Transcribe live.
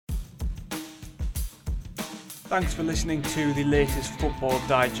Thanks for listening to the latest Football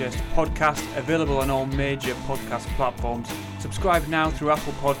Digest podcast, available on all major podcast platforms. Subscribe now through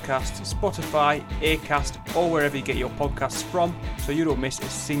Apple Podcasts, Spotify, Acast, or wherever you get your podcasts from, so you don't miss a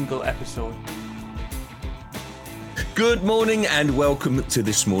single episode. Good morning and welcome to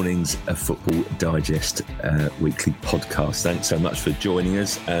this morning's Football Digest weekly podcast. Thanks so much for joining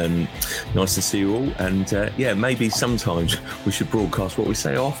us. Nice to see you all. And maybe sometimes we should broadcast what we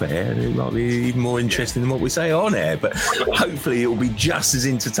say off air, and it might be even more interesting than what we say on air. But hopefully it will be just as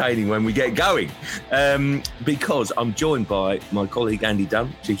entertaining when we get going. Because I'm joined by my colleague Andy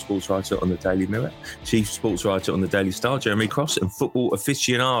Dunn, Chief Sports Writer on the Daily Mirror, Chief Sports Writer on the Daily Star, Jeremy Cross, and football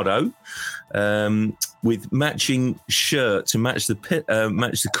aficionado. With matching shirt to match the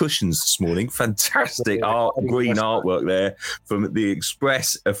cushions this morning. Fantastic green artwork there from the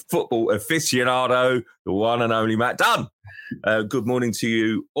Express, a football aficionado, the one and only Matt Dunn. Good morning to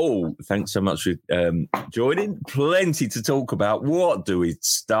you all. Thanks so much for joining. Plenty to talk about. What do we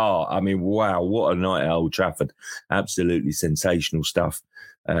start? I mean, wow, what a night at Old Trafford. Absolutely sensational stuff.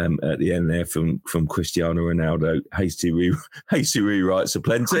 At the end there from Cristiano Ronaldo. Hasty rewrites are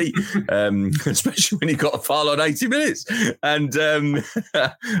plenty, especially when he got a foul on 80 minutes. And then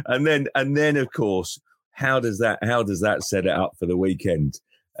of course, how does that set it up for the weekend?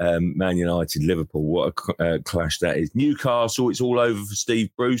 Man United, Liverpool, what a clash that is. Newcastle, it's all over for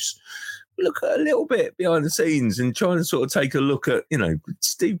Steve Bruce. Look a little bit behind the scenes and trying to sort of take a look at,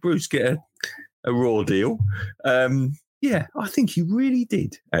 Steve Bruce get a raw deal. Yeah, I think he really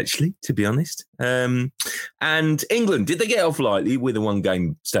did, actually, to be honest. And England, did they get off lightly with a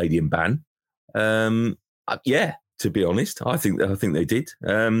one-game stadium ban? Yeah, to be honest, I think they did.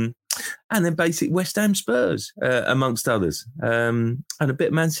 And then basic West Ham Spurs, amongst others, and a bit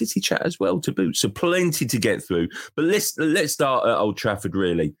of Man City chat as well to boot. So plenty to get through. But let's start at Old Trafford,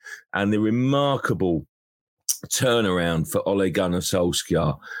 really, and the remarkable turnaround for Ole Gunnar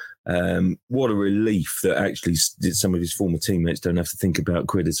Solskjaer. What a relief that actually some of his former teammates don't have to think about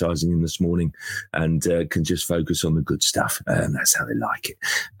criticising him this morning and can just focus on the good stuff. That's how they like it.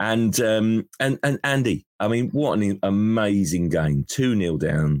 And Andy, I mean, what an amazing game. 2-0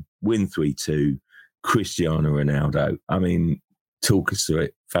 down, win 3-2, Cristiano Ronaldo. I mean, talk us through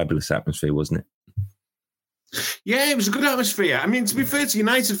it. Fabulous atmosphere, wasn't it? Yeah, it was a good atmosphere. I mean, to be fair to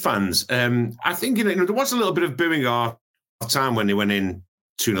United fans, I think there was a little bit of booing our time when they went in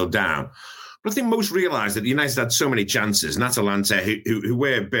 2-0 down. But I think most realised that United had so many chances, and Atalanta, who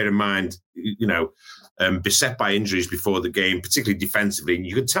were, bear in mind, beset by injuries before the game, particularly defensively, and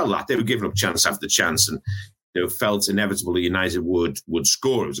you could tell that they were giving up chance after chance, and felt inevitable that United would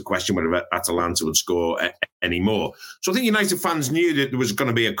score. It was a question whether Atalanta would score anymore. So I think United fans knew that there was going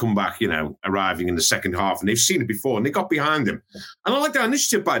to be a comeback, arriving in the second half, and they've seen it before, and they got behind him. And I like that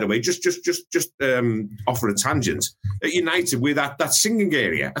initiative, by the way, just offer a tangent. At United, with that singing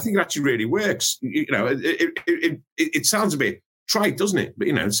area, I think it actually really works. It sounds a bit trite, doesn't it? But,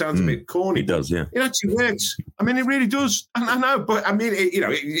 it sounds a bit corny. It does, yeah. It actually works. I mean, it really does. I know, but I mean,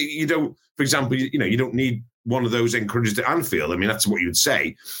 you don't, for example, you don't need one of those encourages at Anfield. I mean, that's what you would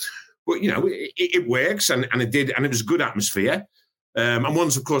say. But, it works, and it did, and it was a good atmosphere. And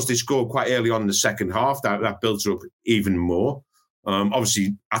once, of course, they scored quite early on in the second half, that built up even more.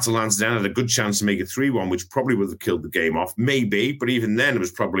 Obviously, Atalanta then had a good chance to make it 3-1, which probably would have killed the game off. Maybe, but even then, it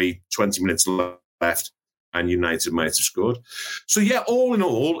was probably 20 minutes left, and United might have scored. So, yeah, all in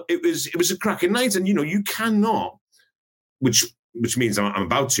all, it was a cracking night. And, you cannot, which means I'm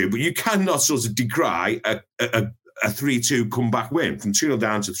about to, but you cannot sort of decry a 3-2 comeback win from 2-0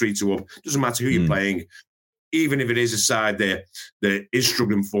 down to 3-2 up. Doesn't matter who you're playing, even if it is a side that is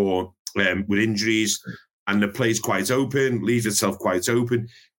struggling with injuries and the play's quite open, leaves itself quite open.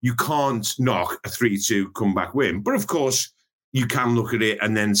 You can't knock a 3-2 comeback win. But of course, you can look at it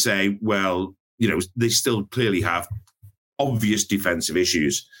and then say, well, they still clearly have obvious defensive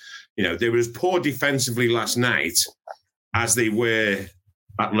issues. They were as poor defensively last night as they were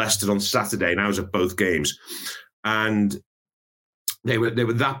at Leicester on Saturday, and I was at both games, and they were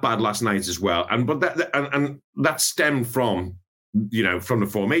that bad last night as well. And that stemmed from from the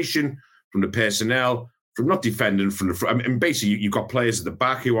formation, from the personnel, from not defending from the front. I mean, basically, you've got players at the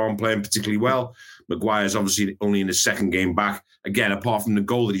back who aren't playing particularly well. Maguire's obviously only in his second game back. Again, apart from the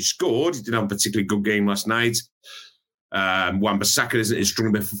goal that he scored, he didn't have a particularly good game last night. Wan-Bissaka is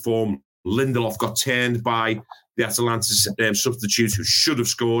struggling a bit for form. Lindelof got turned by the Atalanta substitute who should have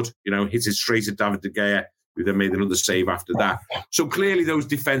scored, hit it straight at David De Gea, who then made another save after that. So clearly those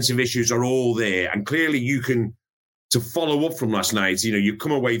defensive issues are all there. And clearly you can, to follow up from last night, you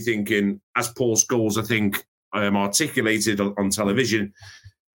come away thinking, as Paul Scholes, I think, articulated on television,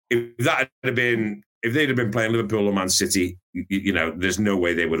 if that had been if they'd have been playing Liverpool or Man City, you know, there's no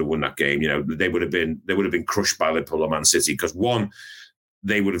way they would have won that game. You know, they would have been crushed by Liverpool or Man City because one,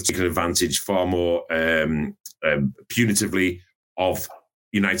 they would have taken advantage far more punitively of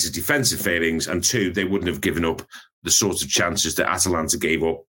United's defensive failings, and two, they wouldn't have given up the sorts of chances that Atalanta gave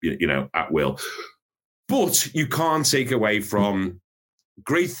up, you know, at will. But you can't take away from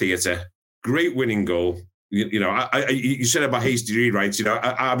great theatre, great winning goal. You know, you said about hasty rewrites. You know,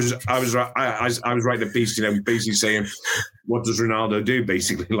 I was writing a piece, you know, basically saying, what does Ronaldo do?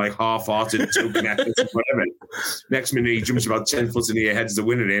 Basically, like half-hearted token effort, whatever. Next minute, he jumps about 10 foot in the air, heads the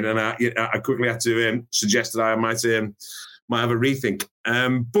winner in, and I quickly had to suggest that I might have a rethink.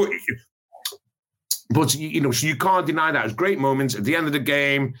 But you know, so you can't deny that. It was great moments at the end of the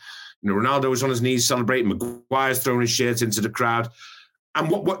game. You know, Ronaldo was on his knees celebrating. Maguire's throwing his shirt into the crowd,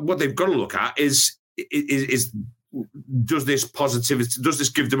 and what they've got to look at is does this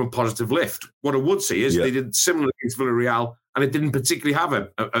give them a positive lift? What I would say is they did similar against Villarreal, and it didn't particularly have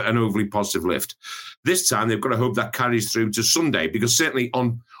an overly positive lift. This time they've got to hope that carries through to Sunday, because certainly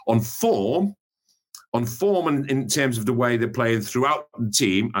on form and in terms of the way they're playing throughout the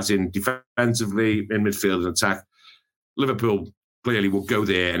team, as in defensively, in midfield and attack, Liverpool clearly will go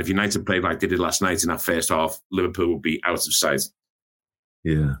there. And if United played like they did last night in that first half, Liverpool will be out of sight.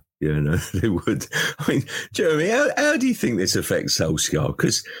 Yeah, no, they would. I mean, Jeremy, how do you think this affects Solskjaer?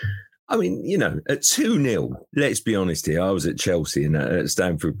 Because, I mean, you know, at 2-0, let's be honest here, I was at Chelsea and at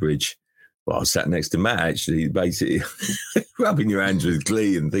Stamford Bridge. Well, I was sat next to Matt, actually, basically rubbing your hands with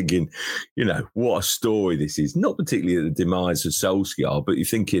glee and thinking, you know, what a story this is. Not particularly at the demise of Solskjaer, but you're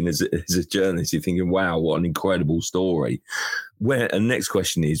thinking as a journalist, you're thinking, wow, what an incredible story. And next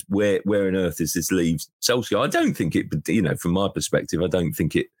question is, where on earth does this leave Solskjaer? I don't think it, you know, from my perspective, I don't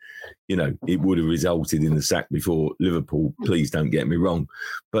think it, you know, it would have resulted in the sack before Liverpool. Please don't get me wrong,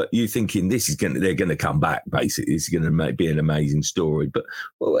 but you're thinking they're going to come back. Basically, it's going to be an amazing story. But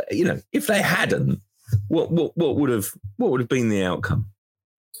well, you know, if they hadn't, what would have been the outcome?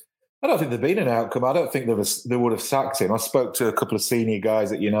 I don't think there'd been an outcome. I don't think they would have sacked him. I spoke to a couple of senior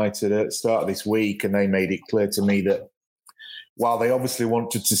guys at United at the start of this week, and they made it clear to me that while they obviously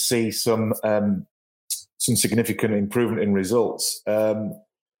wanted to see some significant improvement in results,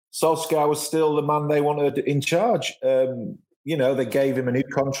 Solskjaer was still the man they wanted in charge. You know, they gave him a new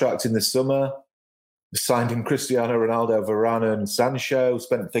contract in the summer, signed him Cristiano Ronaldo, Varane and Sancho,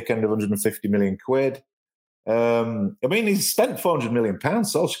 spent the thick end of 150 million quid. I mean, he's spent 400 million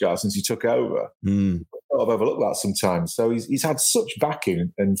pounds, Solskjaer, since he took over. I sort of overlook that sometimes. So he's had such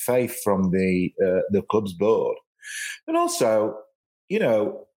backing and faith from the club's board. And also, you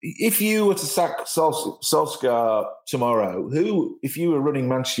know, if you were to sack Solskjaer tomorrow, if you were running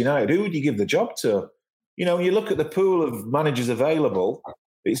Manchester United, who would you give the job to? You know, when you look at the pool of managers available,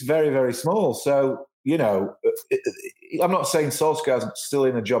 it's very, very small. So, you know, I'm not saying Solskjaer's still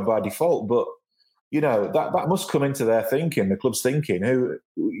in a job by default, but, you know, that must come into their thinking, the club's thinking.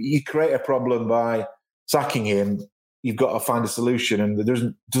 You create a problem by sacking him, you've got to find a solution, and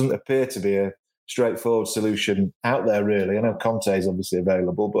there doesn't appear to be a straightforward solution out there, really. I know Conte is obviously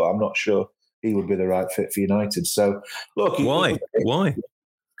available, but I'm not sure he would be the right fit for United. So, look, why?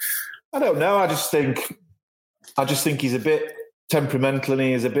 I don't know. I just think he's a bit temperamental, and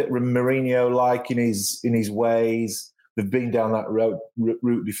he's a bit Mourinho-like in his ways. They've been down that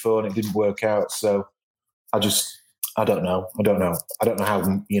route before, and it didn't work out. So, I don't know. I don't know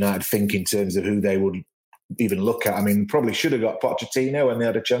how United think in terms of who they would even look at. I mean, probably should have got Pochettino when they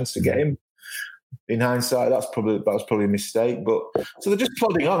had a chance to get him. In hindsight, that was probably a mistake. But so they're just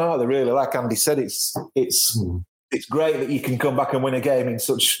plodding on, aren't they? Really, like Andy said, it's great that you can come back and win a game in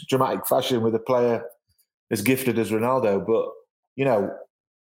such dramatic fashion with a player as gifted as Ronaldo. But you know,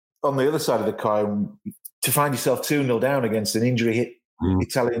 on the other side of the coin, to find yourself 2-0 down against an injury-hit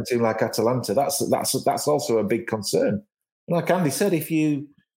Italian team like Atalanta, that's also a big concern. And like Andy said, if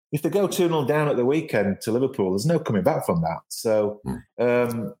they go 2-0 down at the weekend to Liverpool, there's no coming back from that. So.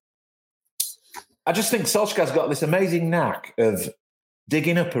 I just think Solskjaer's got this amazing knack of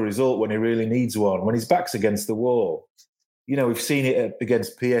digging up a result when he really needs one, when his back's against the wall. You know, we've seen it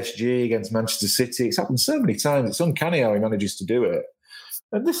against PSG, against Manchester City. It's happened so many times. It's uncanny how he manages to do it.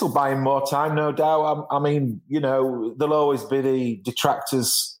 And this will buy him more time, no doubt. I mean, you know, there'll always be the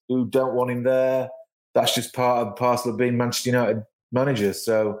detractors who don't want him there. That's just part and parcel of being Manchester United manager.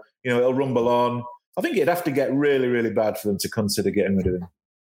 So, you know, it'll rumble on. I think it'd have to get really, really bad for them to consider getting rid of him.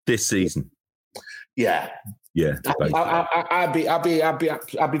 This season. Yeah. I'd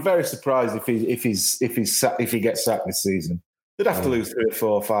be very surprised if he gets sacked this season. They'd have to lose 3 or 4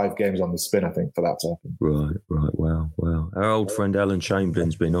 or 5 games on the spin, I think, for that to happen. Right. Wow. Our old friend Alan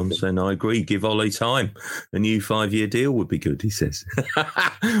Chamberlain's been on saying, I agree, give Ollie time. A new 5-year deal would be good, he says.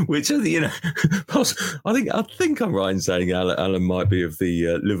 Which, I think I'm right in saying Alan might be of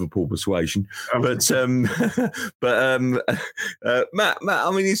the Liverpool persuasion. But Matt,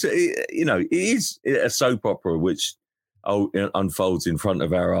 I mean, it is a soap opera which unfolds in front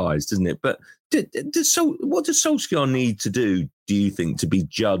of our eyes, doesn't it? But what does Solskjaer need to do you think, to be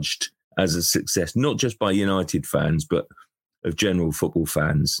judged as a success, not just by United fans, but of general football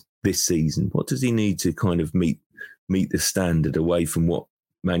fans this season? What does he need to kind of meet the standard away from what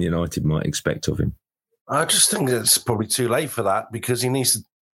Man United might expect of him? I just think it's probably too late for that, because he needs to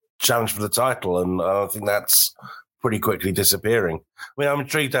challenge for the title, and I think that's pretty quickly disappearing. I mean, I'm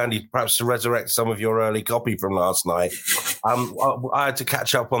intrigued, Andy, perhaps to resurrect some of your early copy from last night. I had to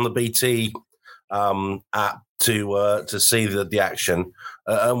catch up on the BT app to see the action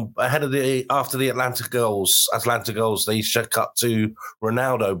ahead of after the Atlanta goals. They cut to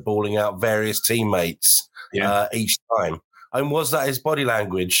Ronaldo bawling out various teammates each time. And was that his body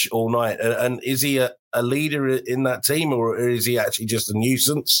language all night? And is he a leader in that team, or is he actually just a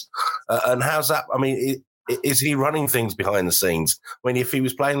nuisance? And how's that? I mean, is he running things behind the scenes? I mean, if he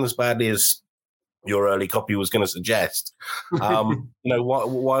was playing as badly as your early copy was going to suggest,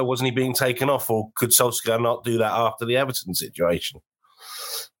 why wasn't he being taken off? Or could Solskjaer not do that after the Everton situation?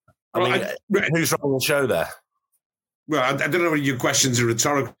 Who's running the show there? Well, I don't know whether your questions are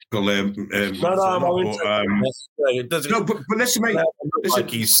rhetorical. But listen, mate.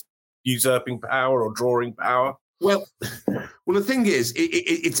 Like he's usurping power or drawing power. Well, the thing is,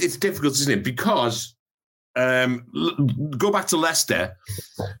 it's difficult, isn't it? Because go back to Leicester,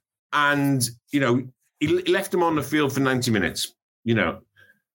 and he left him on the field for 90 minutes.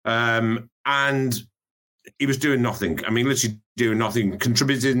 And he was doing nothing. I mean, literally doing nothing,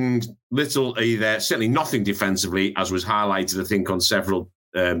 contributing little either, certainly nothing defensively, as was highlighted, I think, on several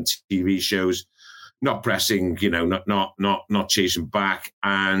TV shows. Not pressing, not chasing back,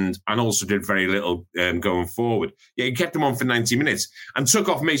 and also did very little going forward. Yeah, he kept him on for 90 minutes and took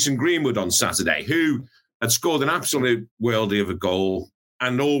off Mason Greenwood on Saturday, who had scored an absolute worldie of a goal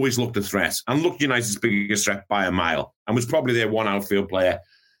and always looked a threat, and looked United's biggest threat by a mile, and was probably their one outfield player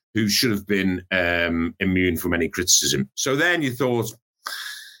who should have been immune from any criticism. So then you thought,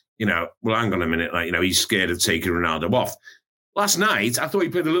 well, hang on a minute, he's scared of taking Ronaldo off. Last night, I thought he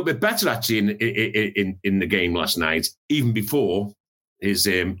played a little bit better, actually, in the game last night, even before his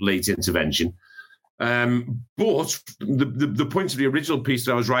late intervention. But the point of the original piece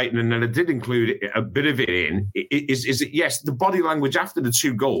that I was writing, and then I did include a bit of it in, is that, yes, the body language after the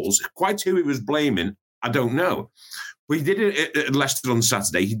 2 goals, quite who he was blaming, I don't know. But he did it at Leicester on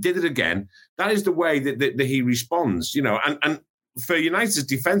Saturday. He did it again. That is the way that he responds, and for United's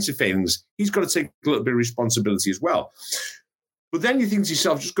defensive failings, he's got to take a little bit of responsibility as well. But then you think to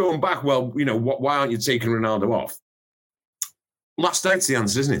yourself, just going back, well, why aren't you taking Ronaldo off? Last night's the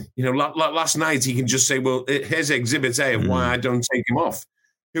answer, isn't it? Last night he can just say, well, here's Exhibit A of why I don't take him off.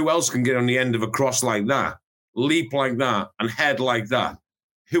 Who else can get on the end of a cross like that, leap like that, and head like that?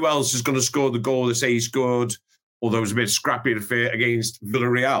 Who else is going to score the goal they say he scored, although it was a bit scrappy affair against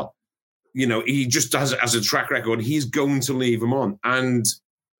Villarreal? He just has a track record. He's going to leave him on. And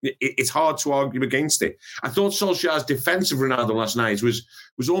it's hard to argue against it. I thought Solskjaer's defence of Ronaldo last night was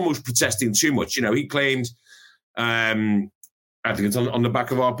almost protesting too much. He claimed, I think it's on the back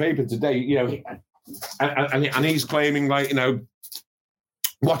of our paper today, and he's claiming,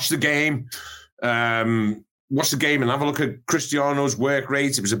 watch the game and have a look at Cristiano's work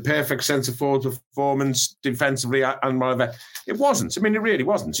rate. It was a perfect centre-forward performance defensively and whatever. It wasn't. I mean, it really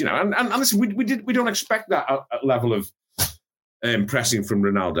wasn't, And listen, we don't expect that level of pressing from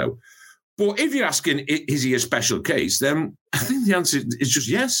Ronaldo. But if you're asking, is he a special case, then I think the answer is just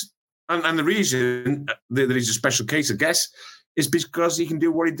yes. And the reason that he's a special case, I guess, is because he can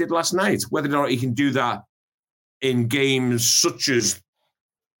do what he did last night. Whether or not he can do that in games such as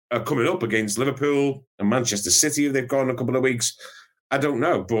coming up against Liverpool and Manchester City, if they've gone a couple of weeks, I don't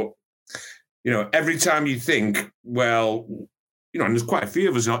know. But, every time you think, well, and there's quite a few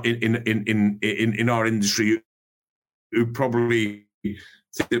of us in our industry who probably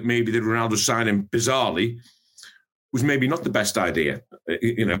think that maybe the Ronaldo signing, bizarrely, was maybe not the best idea,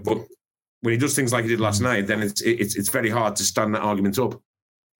 But when he does things like he did last night, then it's very hard to stand that argument up.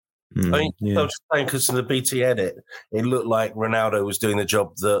 I was just saying, because in the BT edit, it looked like Ronaldo was doing the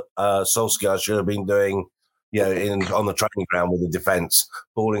job that Solskjaer should have been doing, on the training ground with the defence,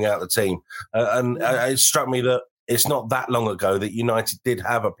 balling out the team. And it struck me that it's not that long ago that United did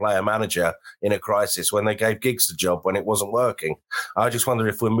have a player manager in a crisis when they gave Giggs the job when it wasn't working. I just wonder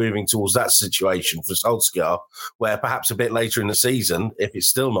if we're moving towards that situation for Solskjaer, where perhaps a bit later in the season, if it's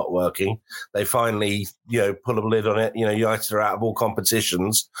still not working, they finally, pull a lid on it. United are out of all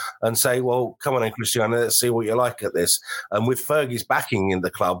competitions and say, well, come on in, Cristiano, let's see what you like at this. And with Fergie's backing in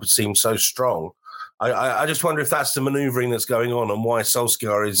the club, it seems so strong. I just wonder if that's the manoeuvring that's going on and why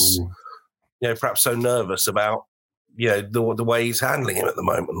Solskjaer is, perhaps so nervous about, the way he's handling him at the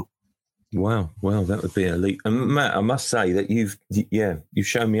moment. Wow, that would be a leap. And Matt, I must say that you've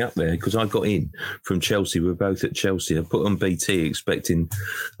shown me up there because I got in from Chelsea. We're both at Chelsea. I put on BT expecting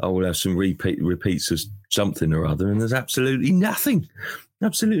we'll have some repeats of something or other, and there's absolutely nothing.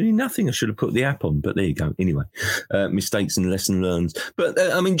 Absolutely nothing. I should have put the app on, but there you go. Anyway, mistakes and lesson learned. But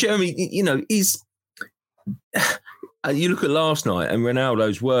Jeremy, is you look at last night and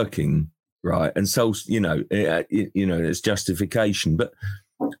Ronaldo's working. Right, and so there's justification, but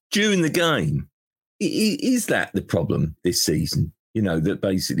during the game, is that the problem this season? That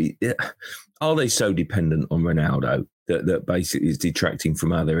basically are they so dependent on Ronaldo that basically is detracting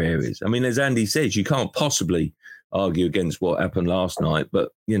from other areas? I mean, as Andy says, you can't possibly argue against what happened last night, but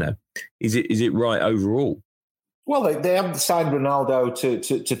is it right overall? Well, they haven't signed Ronaldo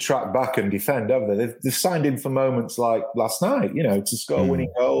to track back and defend, have they? They've signed him for moments like last night, to score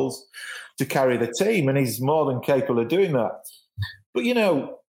winning goals, to carry the team, and he's more than capable of doing that. But,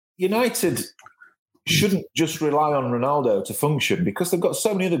 United shouldn't just rely on Ronaldo to function because they've got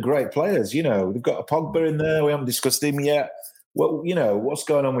so many other great players. They've got a Pogba in there. We haven't discussed him yet. What's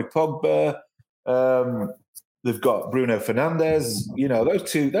going on with Pogba? They've got Bruno Fernandes.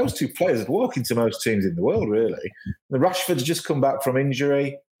 Those two players would walk into most teams in the world, really. The Rashford's just come back from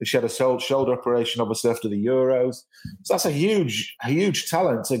injury. They had a shoulder operation, obviously, after the Euros. So that's a huge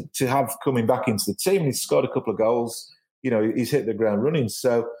talent to have coming back into the team. He's scored a couple of goals. He's hit the ground running.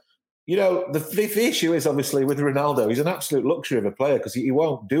 So, the issue is obviously with Ronaldo. He's an absolute luxury of a player because he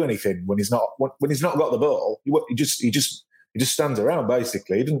won't do anything when he's not got the ball. He just stands around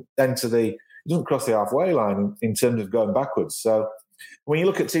basically. He doesn't cross the halfway line in terms of going backwards. So when you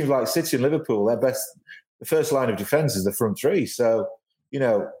look at teams like City and Liverpool, the first line of defence is the front three. So,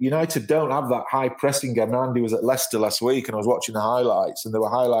 United don't have that high pressing game. Andy was at Leicester last week and I was watching the highlights and they were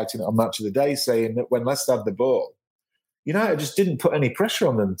highlighting it on Match of the Day saying that when Leicester had the ball, United just didn't put any pressure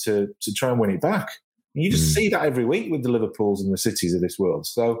on them to try and win it back. And you just see that every week with the Liverpools and the Cities of this world.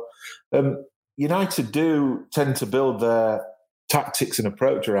 So United do tend to build their tactics and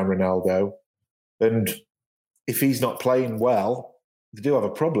approach around Ronaldo. And if he's not playing well, they do have a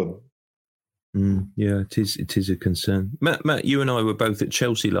problem. Yeah, it is a concern. Matt, you and I were both at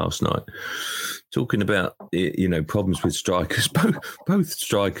Chelsea last night talking about problems with strikers. Both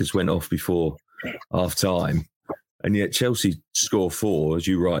strikers went off before half time, and yet Chelsea score 4, as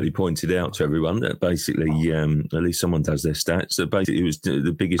you rightly pointed out to everyone. That basically, at least someone does their stats. That basically it was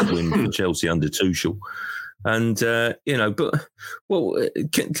the biggest win for Chelsea under Tuchel. And,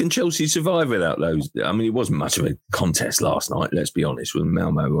 can Chelsea survive without those? I mean, it wasn't much of a contest last night, let's be honest, when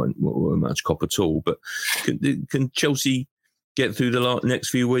Malmo weren't much cop at all. But can Chelsea get through the next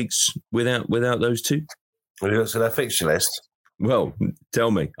few weeks without those two? Have you looked at their fixture list? Well,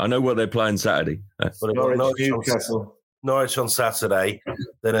 tell me. I know what they're playing Saturday. Norwich on Saturday,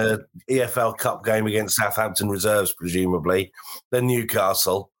 then an EFL Cup game against Southampton reserves, presumably, then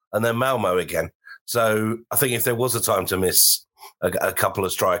Newcastle, and then Malmo again. So I think if there was a time to miss a couple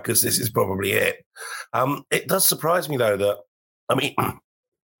of strikers, this is probably it. It does surprise me, though, that,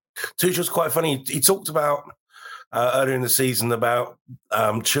 Tuchel's quite funny. He talked about earlier in the season about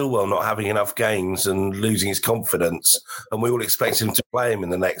Chilwell not having enough games and losing his confidence, and we all expected him to play him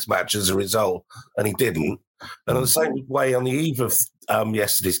in the next match as a result, and he didn't. And in the same way, on the eve of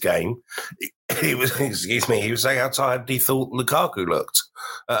yesterday's game, he was saying how tired he thought Lukaku looked.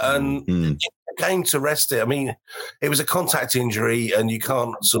 Again, to rest it, I mean, it was a contact injury and you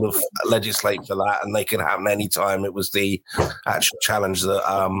can't sort of legislate for that, and they can happen any time. It was the actual challenge that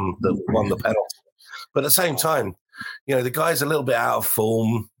won the penalty. But at the same time, the guy's a little bit out of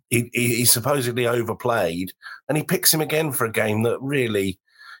form. He's supposedly overplayed, and he picks him again for a game that really,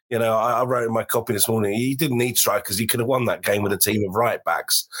 I wrote in my copy this morning, he didn't need strikers. He could have won that game with a team of right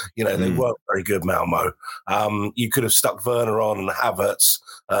backs. They weren't very good, Malmo. You could have stuck Werner on and Havertz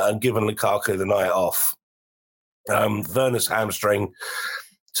and given Lukaku the night off. Werner's hamstring,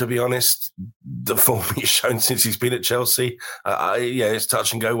 to be honest, the form he's shown since he's been at Chelsea, it's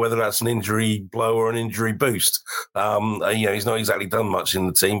touch and go whether that's an injury blow or an injury boost. He's not exactly done much in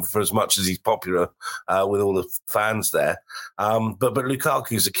the team for as much as he's popular with all the fans there. But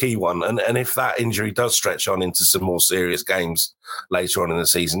Lukaku's a key one. And if that injury does stretch on into some more serious games later on in the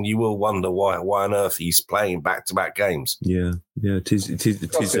season, you will wonder why on earth he's playing back-to-back games. Yeah, it is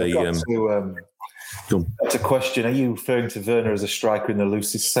That's a question. Are you referring to Werner as a striker in the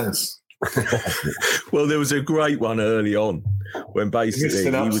loosest sense? Well, there was a great one early on when basically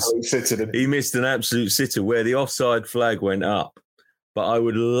he missed an absolute sitter where the offside flag went up. But I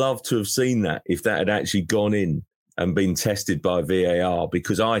would love to have seen that if that had actually gone in and been tested by VAR,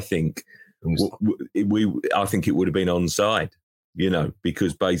 because I think it would have been onside.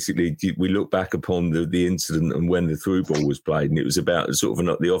 Because basically we look back upon the incident and when the through ball was played, and it was about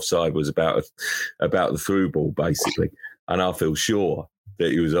the offside was about the through ball basically, and I feel sure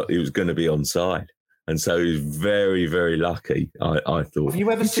that he was going to be onside, and so he was very, very lucky. I thought. Have you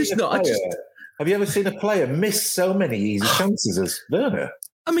ever seen a player miss so many easy chances as Werner?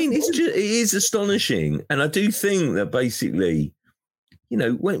 I mean, it is astonishing, and I do think that basically,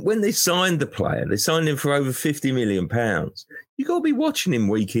 when they signed the player, they signed him for over £50 million. You got to be watching him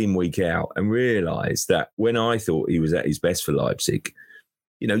week in, week out, and realise that when I thought he was at his best for Leipzig,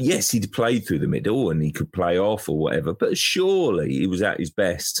 yes, he'd played through the middle and he could play off or whatever, but surely he was at his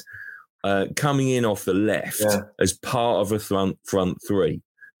best coming in off the left as part of a front three,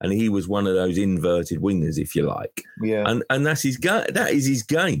 and he was one of those inverted wingers, if you like. Yeah, and that's his that is his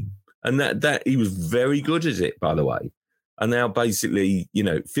game, and that he was very good at it, by the way. And now basically,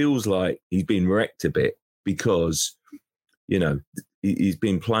 it feels like he's been wrecked a bit because, he's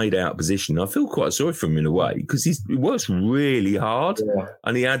been played out of position. I feel quite sorry for him in a way because he works really hard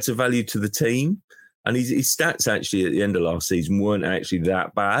and he adds a value to the team. And his stats actually at the end of last season weren't actually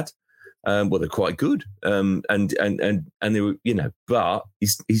that bad. Well, they're quite good. And they were, but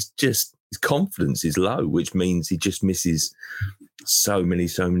he's just, his confidence is low, which means he just misses so many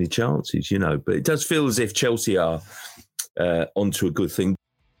chances, But it does feel as if Chelsea are onto a good thing.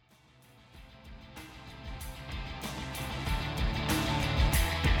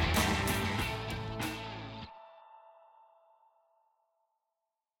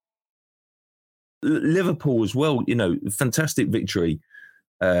 Liverpool as well, fantastic victory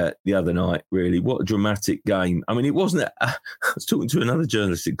the other night, really. What a dramatic game. I mean, it wasn't... I was talking to another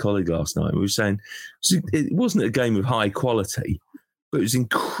journalistic colleague last night, and we were saying it wasn't a game of high quality, but it was an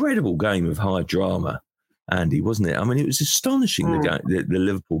incredible game of high drama, Andy, wasn't it? I mean, it was astonishing, the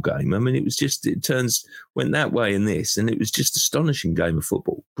Liverpool game. I mean, it was just... went that way in this, and it was just astonishing game of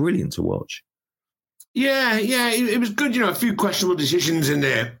football. Brilliant to watch. Yeah, it was good. A few questionable decisions in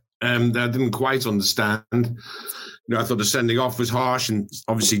there that I didn't quite understand. I thought the sending off was harsh and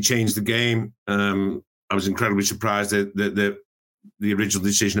obviously changed the game. I was incredibly surprised that the original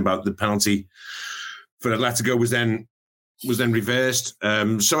decision about the penalty for Atletico was then reversed.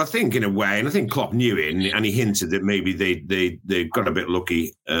 So I think in a way, and I think Klopp knew it, and he hinted that maybe they got a bit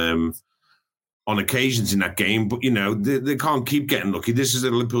lucky on occasions in that game. But they can't keep getting lucky. This is a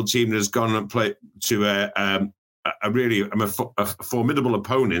Liverpool team that has gone and played to a formidable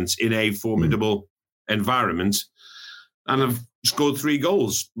opponent in a formidable environment, and have scored 3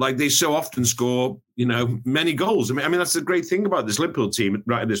 goals. Like they so often score, many goals. I mean, that's the great thing about this Liverpool team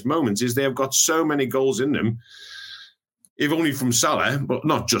right at this moment is they have got so many goals in them. If only from Salah, but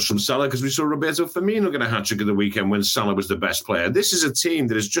not just from Salah, because we saw Roberto Firmino get a hat-trick at the weekend when Salah was the best player. This is a team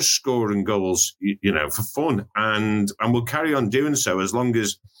that is just scoring goals, for fun, and will carry on doing so as long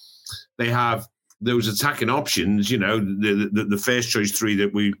as they have those attacking options. The first choice 3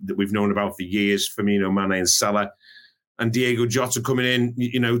 that we've known about for years: Firmino, Mane, and Salah, and Diego Jota coming in,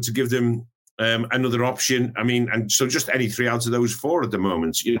 to give them another option. I mean, and so just any 3 out of those 4 at the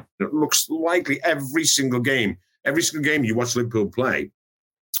moment. It looks likely every single game you watch Liverpool play,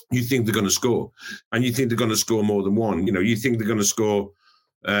 you think they're going to score, and you think they're going to score more than 1. You think they're going to score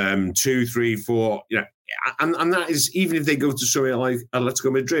 2, 3, 4. And that is even if they go to somewhere like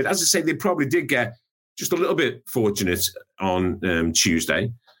Atletico Madrid. As I say, they probably did get just a little bit fortunate on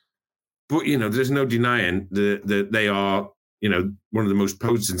Tuesday, but there's no denying that they are one of the most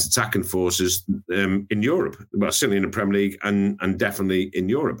potent attacking forces in Europe. Well, certainly in the Premier League and definitely in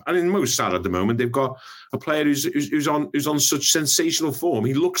Europe. And in Mo Salah at the moment, they've got a player who's on such sensational form.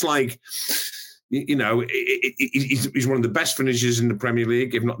 He looks like, he's one of the best finishers in the Premier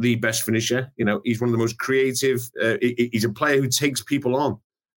League, if not the best finisher. He's one of the most creative. He's a player who takes people on.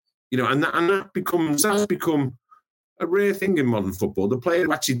 And that's become a rare thing in modern football. The player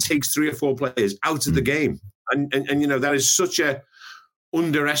who actually takes 3 or 4 players out of the game. And that is such a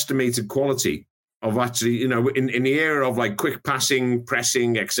underestimated quality of actually, you know, in the era of like quick passing,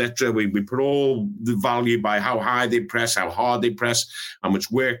 pressing, etc. We put all the value by how high they press, how hard they press, how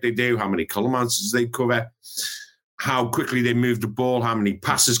much work they do, how many kilometers they cover, how quickly they move the ball, how many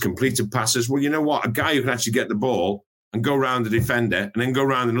passes, completed passes. Well, you know what? A guy who can actually get the ball and go around the defender and then go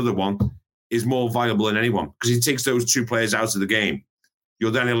around another one is more valuable than anyone because he takes those two players out of the game. You're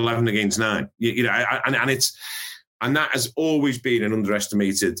then 11 against 9. You know, and that has always been an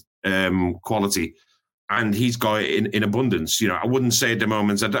underestimated quality, and he's got it in abundance. You know, I wouldn't say at the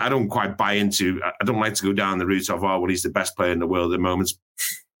moment. I don't quite buy into. I don't like to go down the route of he's the best player in the world at the moment,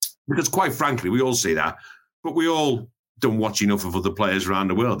 because quite frankly, we all say that, but we all don't watch enough of other players around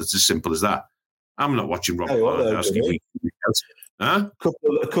the world. It's as simple as that. I'm not watching Robert Lewandowski. A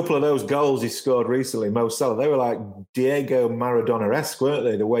couple of those goals he scored recently, Mo Salah, they were like Diego Maradona-esque, weren't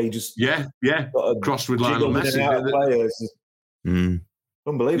they? The way he just crossed with Lionel Messi. Players.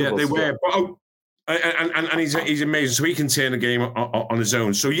 Unbelievable. Yeah, they were. And he's amazing. So he can turn a game on his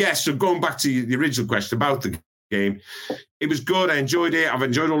own. So yes. So going back to the original question about the game, it was good. I enjoyed it. I've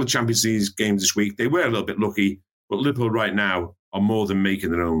enjoyed all the Champions League games this week. They were a little bit lucky, but Liverpool right now are more than making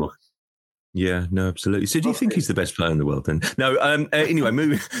their own luck. Yeah, no, absolutely. So do you think he's the best player in the world then? No, anyway,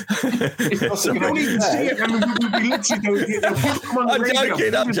 moving. You don't even see it. I mean, we literally don't. Come on, I'm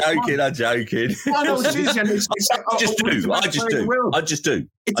joking. I just do.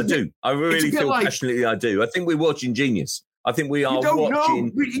 I really feel passionately I do. I think we're watching genius. I think we are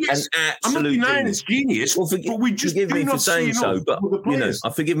watching an absolute. I'm not denying it's genius, but we just forgive me for saying so. But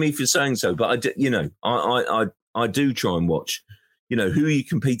forgive me for saying so. But I do try and watch. You know, who are you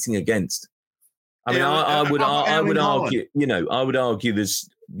competing against? I mean, I would argue. You know, I would argue there's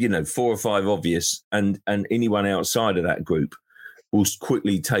 4 or 5 obvious, and anyone outside of that group will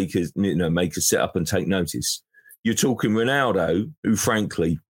quickly make a sit up and take notice. You're talking Ronaldo, who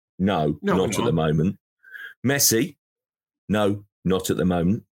frankly, not at the moment. Messi, no, not at the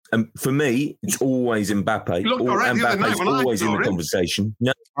moment. And for me, it's always Mbappe. Mbappe's always in the conversation.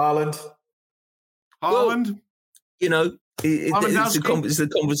 No, Haaland. Well, you know. It's the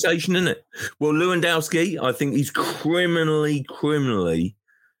conversation, isn't it? Well, Lewandowski, I think he's criminally,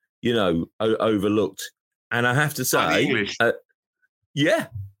 overlooked. And I have to say,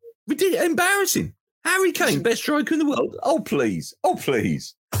 embarrassing. Harry Kane, best striker in the world. Oh, please.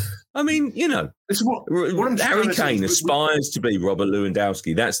 I mean, Harry Kane aspires to be Robert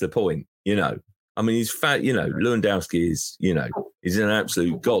Lewandowski. That's the point, you know. I mean, he's fat, Lewandowski is, is an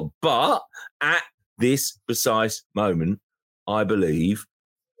absolute god. But at this precise moment, I believe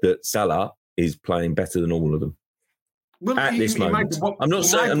that Salah is playing better than all of them. Well, at this moment, I'm not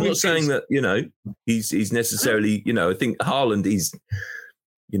saying that he's necessarily. I think Haaland is.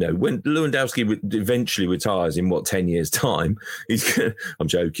 When Lewandowski eventually retires in 10 years' time, I'm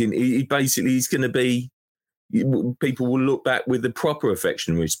joking. He's going to be. People will look back with the proper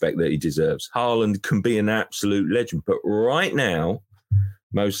affection and respect that he deserves. Haaland can be an absolute legend, but right now,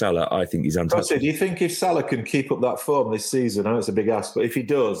 Mo Salah, I think he's untouchable. Do you think if Salah can keep up that form this season, I know it's a big ask, but if he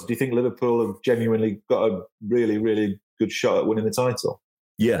does, do you think Liverpool have genuinely got a really, really good shot at winning the title?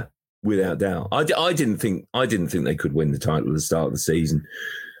 Yeah, without doubt. I didn't think they could win the title at the start of the season,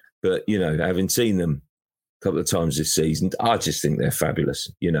 but having seen them a couple of times this season, I just think they're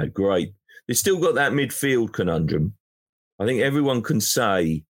fabulous. Great. They've still got that midfield conundrum. I think everyone can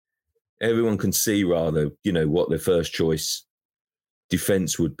see what their first choice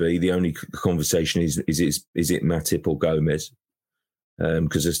defence would be. The only conversation is it Matip or Gomez?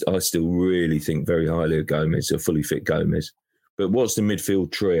 Because I still really think very highly of Gomez, a fully fit Gomez. But what's the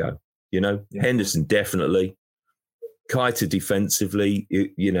midfield trio? Henderson definitely. Keita defensively,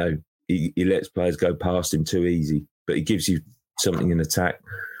 he lets players go past him too easy, but he gives you something in attack.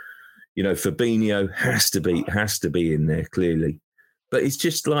 Fabinho has to be in there clearly. But it's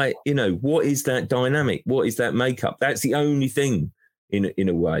just like, what is that dynamic? What is that makeup? That's the only thing. In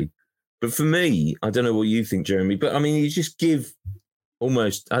a way. But for me, I don't know what you think, Jeremy, but I mean, you just give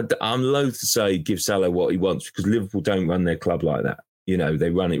almost, I'm loath to say give Salah what he wants, because Liverpool don't run their club like that. They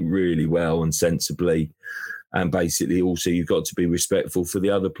run it really well and sensibly. And basically also you've got to be respectful for the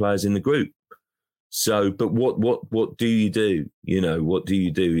other players in the group. So, but what do you do? What do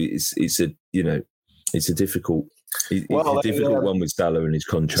you do? It's a difficult one with Salah and his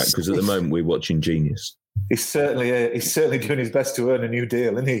contract, because at the moment we're watching genius. He's certainly doing his best to earn a new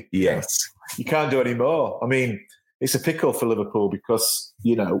deal, isn't he? Yes. You can't do any more. I mean, it's a pickle for Liverpool because,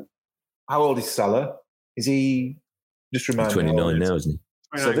 how old is Salah? Is he, just remind me? 29 now, isn't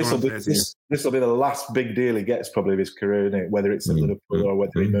he? So this will be the last big deal he gets probably of his career, isn't it? Whether it's at Liverpool or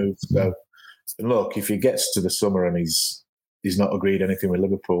whether he moves. So, and look, if he gets to the summer and he's he's not agreed anything with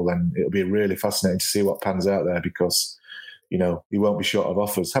Liverpool, then it'll be really fascinating to see what pans out there because, he won't be short of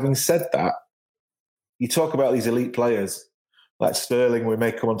offers. Having said that, you talk about these elite players like Sterling. We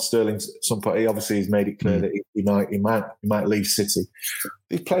may come on to Sterling at some point. He obviously has made it clear that he might leave City.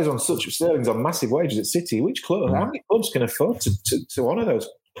 These players Sterling's on massive wages at City. Which club? How many clubs can afford to honour those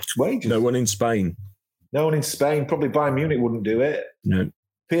wages? No one in Spain. No one in Spain. Probably Bayern Munich wouldn't do it. No.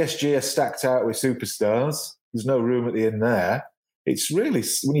 PSG are stacked out with superstars. There's no room at the end there. It's really,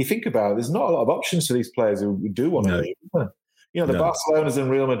 when you think about it, there's not a lot of options for these players who do want to leave. The Barcelonas and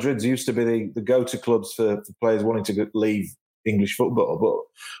Real Madrids used to be the go-to clubs for players wanting to leave English football,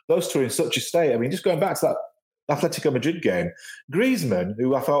 but those two are in such a state. I mean, just going back to that Atletico Madrid game, Griezmann,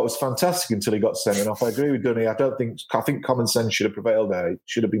 who I thought was fantastic until he got sent off. I agree with Dunny. I think common sense should have prevailed there. It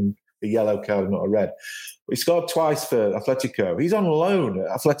should have been a yellow card and not a red. But he scored twice for Atletico. He's on loan at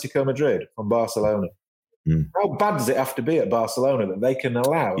Atletico Madrid from Barcelona. How bad does it have to be at Barcelona that they can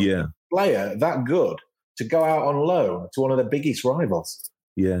allow a player that good to go out on loan to one of the biggest rivals?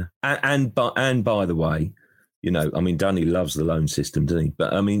 Yeah, and by the way, Dunny loves the loan system, doesn't he?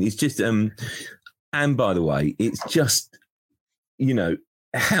 But I mean, it's just, and by the way, it's just,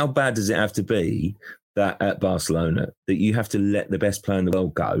 how bad does it have to be that at Barcelona that you have to let the best player in the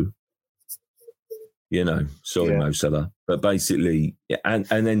world go? Mo Salah, but basically, and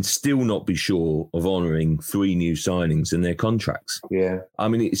then still not be sure of honouring 3 new signings in their contracts. Yeah. I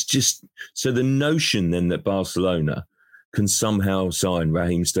mean, it's just, so the notion then that Barcelona can somehow sign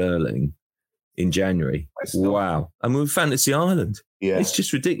Raheem Sterling in January. Wow. And we're Fantasy Island. Yeah. It's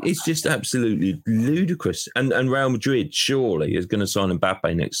just ridiculous. It's just absolutely ludicrous. And Real Madrid surely is going to sign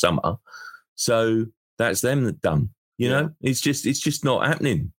Mbappe next summer. So that's them that done. It's just not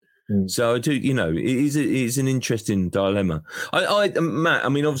happening. So I do, it is an interesting dilemma. Matt, I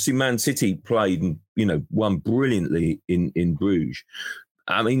mean, obviously Man City played and, won brilliantly in Bruges.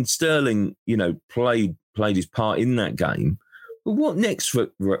 I mean, Sterling, played his part in that game. But what next for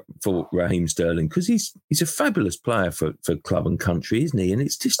Raheem Sterling? Because he's a fabulous player for club and country, isn't he? And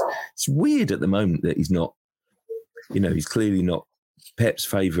it's weird at the moment that he's not, he's clearly not Pep's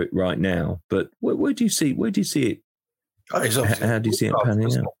favourite right now. But where do you see it? How do you see it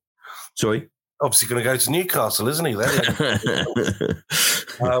panning out? Sorry? Obviously going to go to Newcastle, isn't he?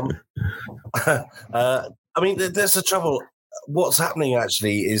 I mean, there's the trouble. What's happening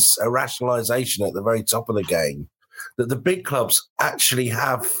actually is a rationalisation at the very top of the game that the big clubs actually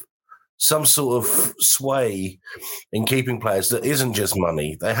have some sort of sway in keeping players that isn't just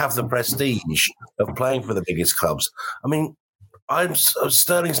money. They have the prestige of playing for the biggest clubs. I mean,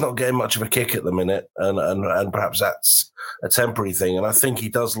 Sterling's not getting much of a kick at the minute, and perhaps that's a temporary thing. And I think he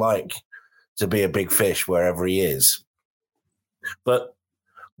does like to be a big fish wherever he is. But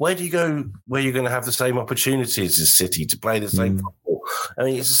where do you go where you're going to have the same opportunities as City to play the same football? I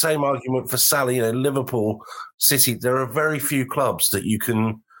mean, it's the same argument for Salah. Liverpool, City, there are very few clubs that you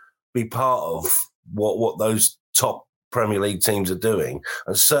can be part of what those top Premier League teams are doing,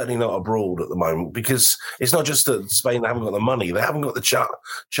 and certainly not abroad at the moment, because it's not just that Spain haven't got the money, they haven't got the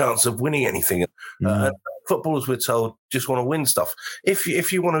chance of winning anything. Footballers, we're told, just want to win stuff.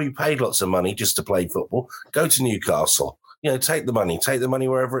 If you want to be paid lots of money just to play football, go to Newcastle. Take the money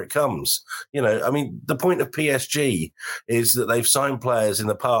wherever it comes. I mean, the point of PSG is that they've signed players in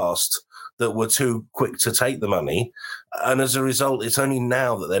the past that were too quick to take the money. And as a result, it's only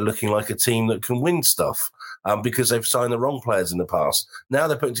now that they're looking like a team that can win stuff. Because they've signed the wrong players in the past. Now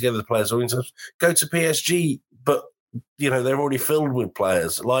they're putting together the players who go to PSG, but they're already filled with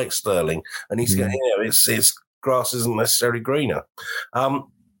players like Sterling, and he's getting, it's grass isn't necessarily greener.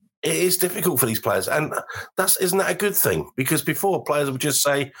 It is difficult for these players, and isn't that a good thing? Because before, players would just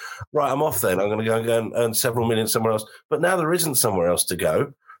say, "Right, I'm off. Then I'm going to go and earn several million somewhere else." But now there isn't somewhere else to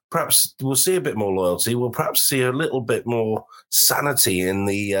go. Perhaps we'll see a bit more loyalty. We'll perhaps see a little bit more sanity in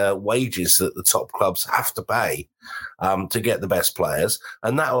the wages that the top clubs have to pay to get the best players.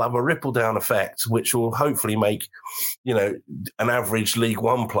 And that'll have a ripple down effect, which will hopefully make, an average League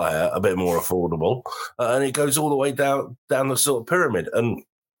One player a bit more affordable. And it goes all the way down the sort of pyramid. And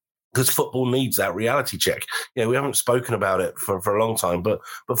because football needs that reality check. We haven't spoken about it for a long time, but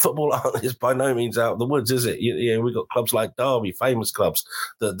football is by no means out of the woods, is it? We've got clubs like Derby, famous clubs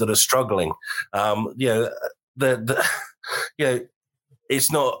that are struggling.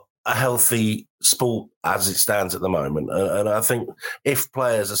 It's not a healthy sport as it stands at the moment. And I think if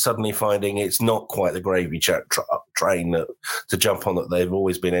players are suddenly finding it's not quite the gravy train to jump on that they've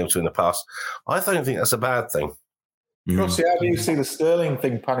always been able to in the past, I don't think that's a bad thing. Rossi, how do you see the Sterling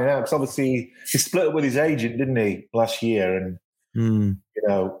thing panning out? Because obviously he split up with his agent, didn't he, last year? And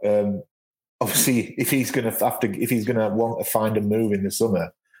obviously, if he's going to want to find a move in the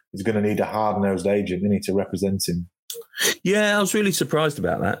summer, he's going to need a hard-nosed agent, isn't he, to represent him. Yeah, I was really surprised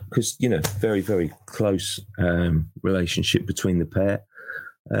about that because, very, very close relationship between the pair.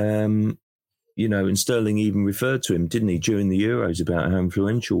 And Sterling even referred to him, didn't he, during the Euros about how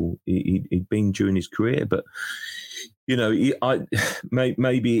influential he'd been during his career. But,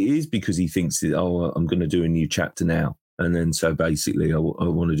 maybe it is because he thinks that, I'm going to do a new chapter now. And then so basically I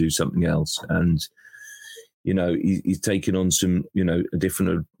want to do something else. And, he's taken on some, a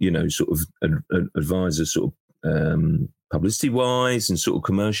different, sort of advisor sort of, publicity-wise and sort of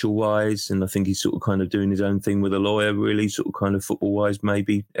commercial-wise, and I think he's sort of kind of doing his own thing with a lawyer, really, sort of kind of football-wise,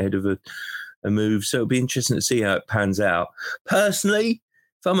 maybe ahead of a move. So it'll be interesting to see how it pans out. Personally,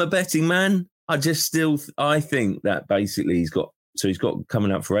 if I'm a betting man, I think that basically he's got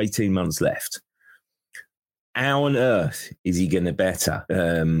coming up for 18 months left. How on earth is he going to better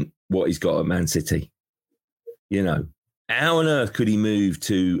what he's got at Man City? How on earth could he move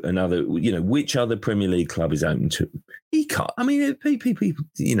to another, which other Premier League club is open to him? He can't. I mean, people,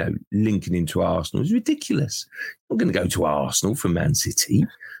 linking into Arsenal is ridiculous. He's not going to go to Arsenal from Man City.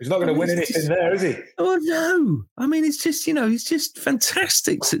 He's not going to win anything there, is he? Oh, no. I mean, it's just, it's just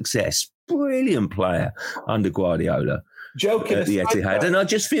fantastic success. Brilliant player under Guardiola. Joking at the Etihad. And I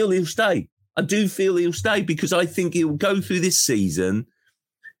just feel he'll stay. I do feel he'll stay because I think he'll go through this season.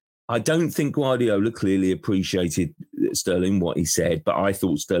 I don't think Guardiola clearly appreciated Sterling, what he said, but I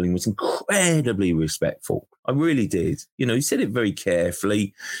thought Sterling was incredibly respectful. I really did. He said it very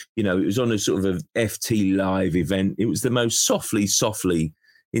carefully. It was on a sort of a FT live event. It was the most softly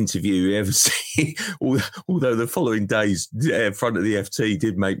interview you ever see. Although the following day's front of the FT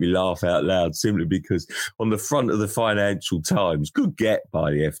did make me laugh out loud simply because on the front of the Financial Times, good get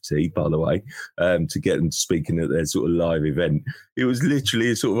by the FT, by the way, to get them speaking at their sort of live event. It was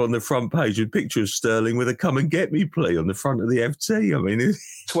literally sort of on the front page with a picture of Sterling with a come and get me plea on the front of the FT. I mean,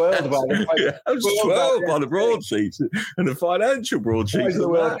 twirled by the broadsheets and the financial broadsheets.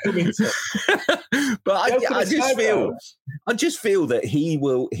 But I just feel that he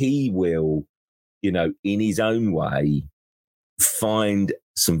will, in his own way, find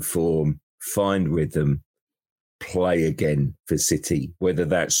some form, find rhythm, play again for City, whether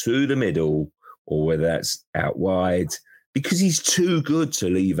that's through the middle or whether that's out wide, because he's too good to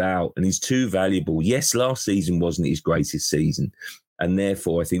leave out and he's too valuable. Yes, last season wasn't his greatest season. And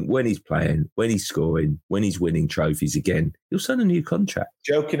therefore, I think when he's playing, when he's scoring, when he's winning trophies again, he'll sign a new contract.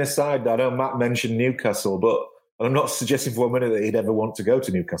 Joking aside, I know Matt mentioned Newcastle, but I'm not suggesting for 1 minute that he'd ever want to go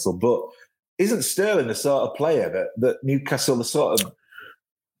to Newcastle, but isn't Sterling the sort of player that Newcastle, the sort of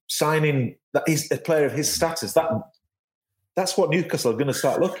signing that is a player of his status, that's what Newcastle are going to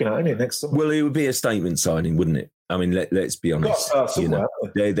start looking at, isn't it, next summer? Well, it would be a statement signing, wouldn't it? I mean, let's be honest.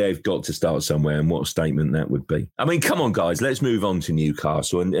 They've got to start somewhere, and what a statement that would be. I mean, come on, guys, let's move on to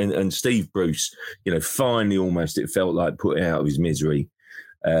Newcastle. And Steve Bruce, finally almost it felt like putting out of his misery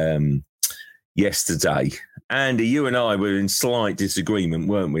yesterday. Andy, you and I were in slight disagreement,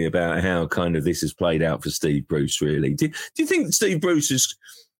 weren't we, about how kind of this has played out for Steve Bruce, really? Do you think Steve Bruce is,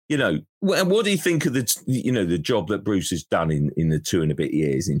 what do you think of the job that Bruce has done in the 2 and a bit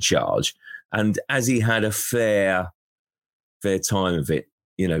years in charge? And has he had a fair time of it,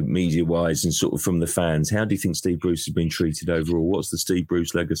 media-wise and sort of from the fans? How do you think Steve Bruce has been treated overall? What's the Steve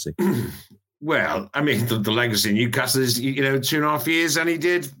Bruce legacy? Well, I mean, the legacy in Newcastle is, 2.5 years, and he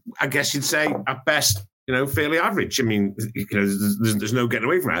did, I guess you'd say, at best, fairly average. I mean, there's no getting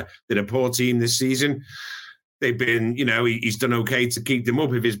away from that. They're a poor team this season. They've been, he's done okay to keep them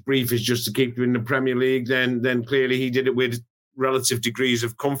up. If his brief is just to keep them in the Premier League, then clearly he did it with relative degrees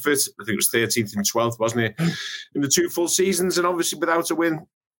of comfort. I think it was 13th and 12th, wasn't it, in the 2 full seasons, and obviously without a win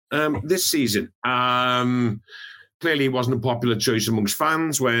this season. Clearly he wasn't a popular choice amongst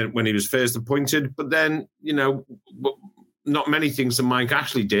fans when he was first appointed, but then, not many things that Mike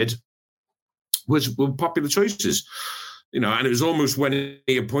Ashley did were popular choices. And it was almost when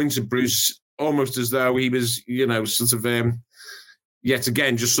he appointed Bruce, almost as though he was, sort of yet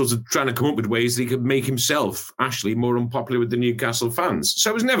again, just sort of trying to come up with ways that he could make himself, Ashley, more unpopular with the Newcastle fans.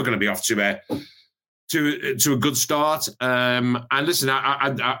 So it was never going to be off to a good start. And listen,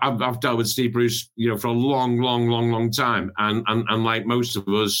 I've dealt with Steve Bruce, for a long time, and like most of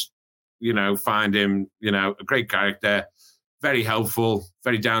us, find him, a great character, very helpful,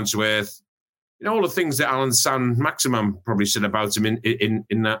 very down to earth. All the things that Alan Saint-Maximin probably said about him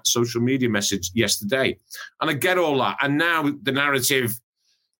in that social media message yesterday. And I get all that. And now the narrative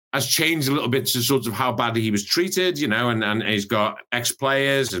has changed a little bit to sort of how badly he was treated, and he's got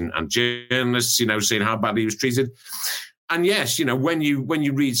ex-players and journalists, saying how badly he was treated. And yes, you know, when you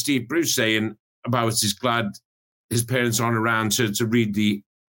read Steve Bruce saying about he's glad his parents aren't around to read the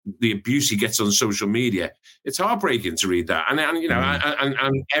abuse he gets on social media, it's heartbreaking to read that. And you know,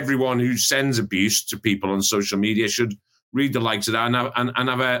 and everyone who sends abuse to people on social media should read the likes of that and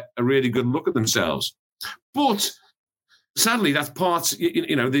have a really good look at themselves. But sadly, that's part.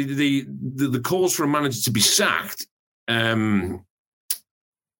 You know, the calls for a manager to be sacked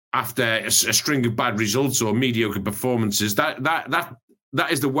after a string of bad results or mediocre performances. That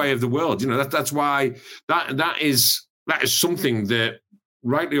is the way of the world. You know, that's why that is something that,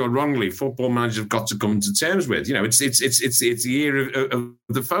 rightly or wrongly, football managers have got to come to terms with. You know, it's the year of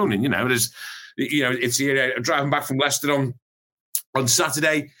the phone, and you know, it's the year of driving back from Leicester on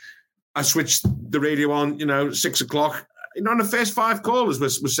Saturday. I switched the radio on, 6 o'clock. On the first 5 callers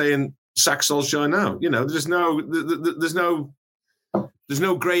were saying sack Solskjaer now. You know, there's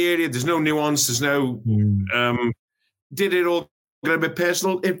no grey area, there's no nuance, there's no. Did it all get a bit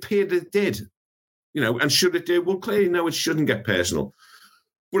personal? It appeared it did. And should it do? Well, clearly, no, it shouldn't get personal.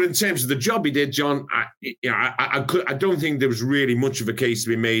 But in terms of the job he did, John, I don't think there was really much of a case to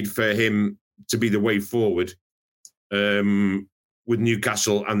be made for him to be the way forward with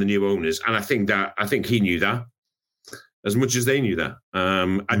Newcastle and the new owners. And I think he knew that as much as they knew that.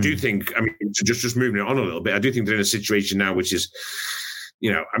 I do think, just moving it on a little bit, I do think they're in a situation now which is,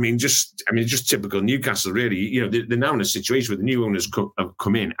 just typical Newcastle, really. They're now in a situation where the new owners have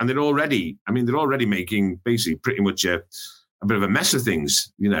come in, and they're already making basically pretty much a bit of a mess of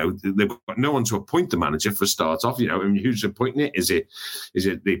things. They've got no one to appoint the manager for start off. Who's appointing it? Is it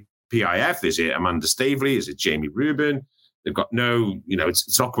the PIF? Is it Amanda Staveley? Is it Jamie Rubin? They've got no,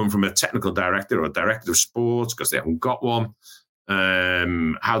 it's not coming from a technical director or a director of sports because they haven't got one.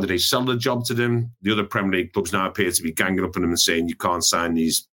 How do they sell the job to them? The other Premier League clubs now appear to be ganging up on them and saying you can't sign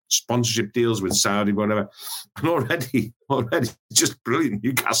these sponsorship deals with Saudi, whatever. And already, just brilliant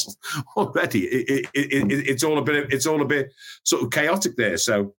Newcastle. Already, it's all a bit sort of chaotic there.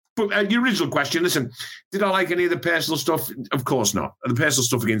 So, but your original question, listen, did I like any of the personal stuff? Of course not. The personal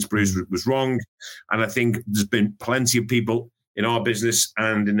stuff against Bruce was wrong, and I think there's been plenty of people in our business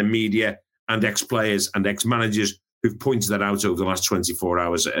and in the media and ex-players and ex-managers who've pointed that out over the last 24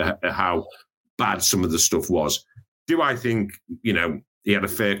 hours how bad some of the stuff was. Do I think he had a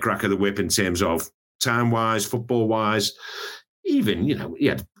fair crack of the whip in terms of time-wise, football-wise? Even, he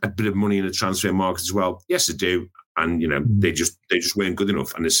had a bit of money in the transfer market as well. Yes, I do. And, they just weren't good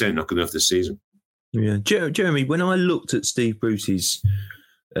enough. And they're certainly not good enough this season. Yeah. Jeremy, when I looked at Steve Bruce's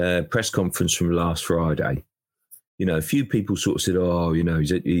press conference from last Friday, a few people sort of said,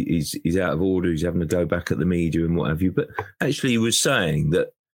 he's out of order, he's having to go back at the media and what have you. But actually he was saying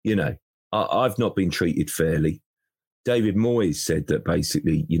that, I've not been treated fairly. David Moyes said that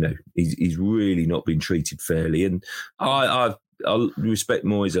basically, he's really not been treated fairly. And I respect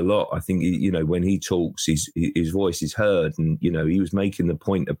Moyes a lot. I think, when he talks, his voice is heard. And, he was making the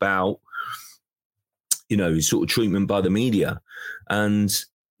point about, his sort of treatment by the media. And,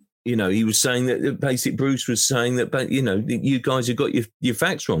 he was saying that basically Bruce was saying that, you guys have got your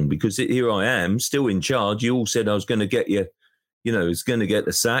facts wrong because here I am still in charge. You all said I was going to get you, was going to get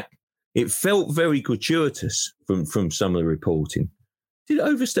the sack. It felt very gratuitous from some of the reporting. Did it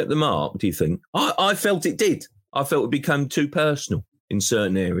overstep the mark, do you think? I felt it did. I felt it became too personal in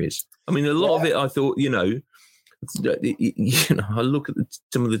certain areas. I mean, a lot of it, I thought, I look at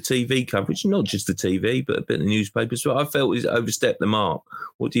some of the TV coverage, not just the TV, but a bit of the newspapers. So I felt it overstepped the mark.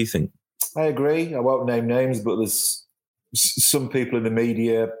 What do you think? I agree. I won't name names, but there's some people in the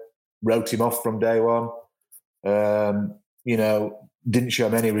media wrote him off from day one. Didn't show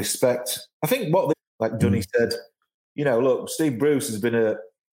him any respect. I think like Dunny said, look, Steve Bruce has been a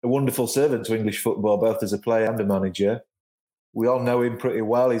wonderful servant to English football, both as a player and a manager. We all know him pretty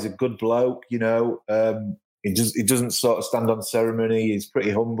well. He's a good bloke, He doesn't sort of stand on ceremony. He's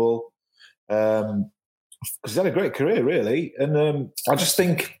pretty humble. Because he's had a great career, really. And I just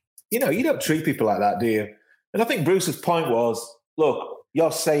think, you don't treat people like that, do you? And I think Bruce's point was, look,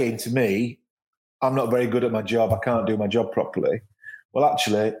 you're saying to me, I'm not very good at my job. I can't do my job properly. Well,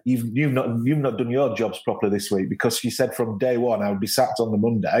 actually, you've not done your jobs properly this week because you said from day one I would be sacked on the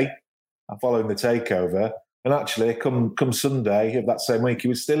Monday following the takeover. And actually, come Sunday of that same week, he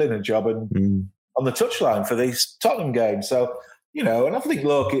was still in a job and on the touchline for these Tottenham games. So, and I think,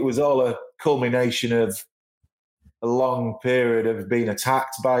 look, it was all a culmination of a long period of being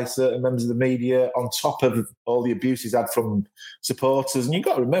attacked by certain members of the media on top of all the abuse he's had from supporters. And you've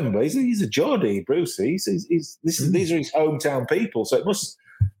got to remember, he's a Geordie, Bruce. These are his hometown people. So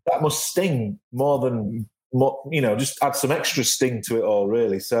that must sting more than just add some extra sting to it all,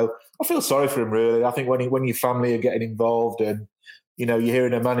 really. So I feel sorry for him, really. I think when your family are getting involved and, you're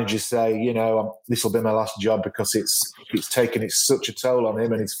hearing a manager say, this will be my last job because it's taken such a toll on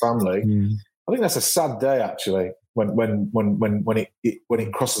him and his family. I think that's a sad day, actually, when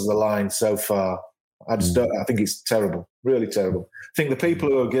it crosses the line so far. I think it's terrible, really terrible. I think the people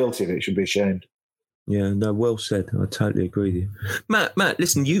who are guilty of it should be ashamed. Yeah, no, well said. I totally agree with you. Matt,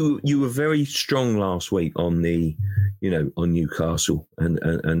 listen, you were very strong last week on the, on Newcastle and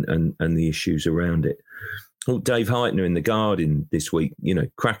the issues around it. Oh, Dave Heitner in The Guardian this week,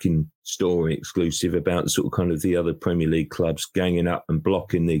 cracking story exclusive about sort of kind of the other Premier League clubs ganging up and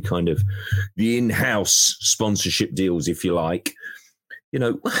blocking the kind of the in-house sponsorship deals, if you like.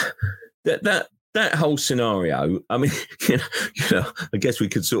 That whole scenario, I mean, I guess we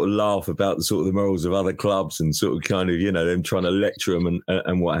could sort of laugh about the sort of the morals of other clubs and sort of kind of, them trying to lecture them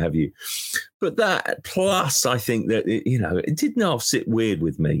and what have you. But that plus, I think that, it did not sit weird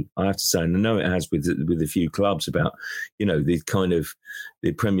with me, I have to say. And I know it has with a few clubs about, the kind of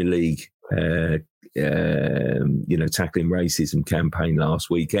the Premier League, tackling racism campaign last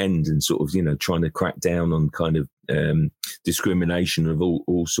weekend and sort of, trying to crack down on kind of discrimination of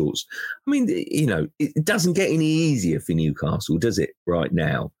all sorts. I mean, it doesn't get any easier for Newcastle, does it, right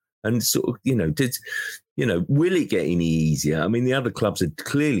now? And sort of, will it get any easier? I mean, the other clubs are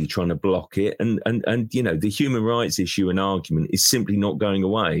clearly trying to block it. And the human rights issue and argument is simply not going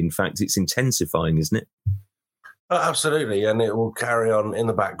away. In fact, it's intensifying, isn't it? Absolutely. And it will carry on in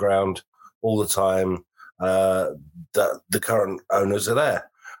the background all the time. The current owners are there.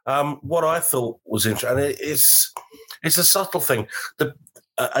 What I thought was interesting, and it's a subtle thing,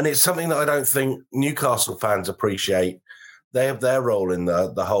 and it's something that I don't think Newcastle fans appreciate. They have their role in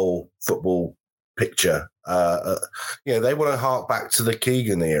the whole football picture. They want to hark back to the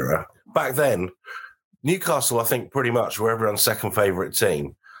Keegan era. Back then, Newcastle, I think, pretty much were everyone's second favourite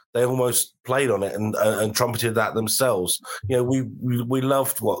team. They almost played on it and trumpeted that themselves. We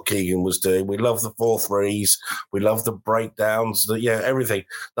loved what Keegan was doing. We loved the 4-3s. We loved the breakdowns. Everything.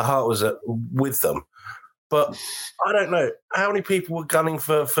 The heart was with them. But I don't know how many people were gunning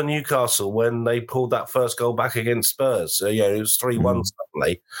for Newcastle when they pulled that first goal back against Spurs. it was 3-1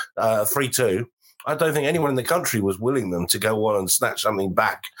 suddenly, 3-2. I don't think anyone in the country was willing them to go on and snatch something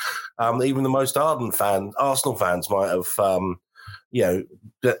back. Even the most ardent Arsenal fans might have.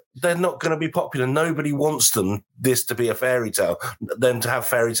 They're not going to be popular. Nobody wants this to be a fairy tale, them to have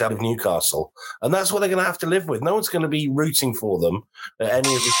fairy tale of Newcastle. And that's what they're going to have to live with. No one's going to be rooting for them at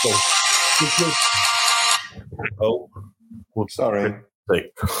any of this thing. Sorry. But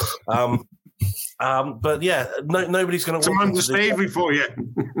nobody's going to. Someone's a favour for you.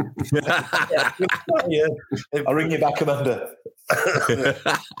 I'll ring you back, Amanda.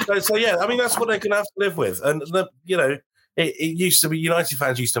 So I mean that's what they're going to have to live with, and It used to be United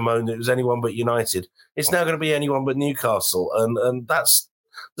fans used to moan that it was anyone but United. It's now going to be anyone but Newcastle, and that's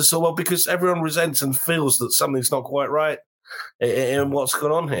the sort because everyone resents and feels that something's not quite right in what's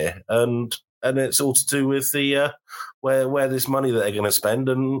going on here, and it's all to do with the where this money that they're going to spend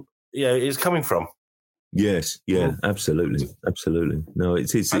and is coming from. Yes, absolutely. No,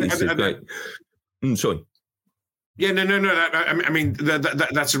 it's a great. Sorry. Yeah, no. I mean,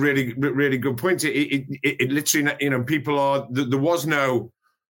 that's a really, really good point. It literally, people are. There was no.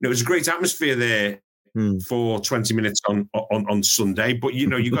 It was a great atmosphere there for 20 minutes on Sunday, but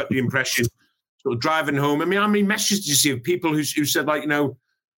you got the impression sort of driving home. I mean, how many messages did you see of people who said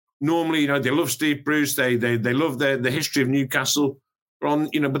normally they love Steve Bruce, they love the history of Newcastle.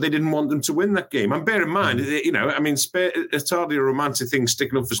 But they didn't want them to win that game. And bear in mind, it's hardly a romantic thing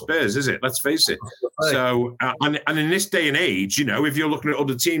sticking up for Spurs, is it? Let's face it. Right. So, and in this day and age, if you're looking at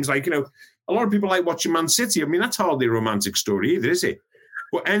other teams, a lot of people like watching Man City. I mean, that's hardly a romantic story either, is it?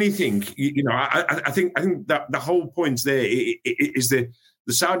 But anything, I think that the whole point there is the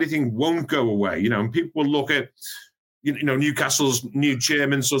Saudi thing won't go away. And people will look at. Newcastle's new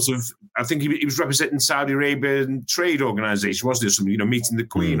chairman I think he was representing Saudi Arabian trade organisation, wasn't it? Something, meeting the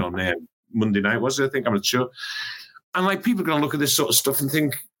Queen on Monday night, was it? I think, I'm not sure. And people are going to look at this sort of stuff and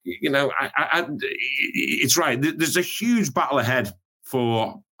think, it's right. There's a huge battle ahead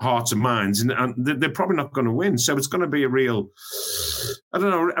for hearts and minds, and they're probably not going to win. So it's going to be a real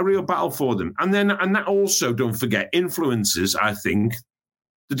battle for them. And that also, don't forget, influences, I think,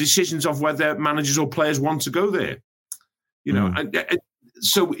 the decisions of whether managers or players want to go there.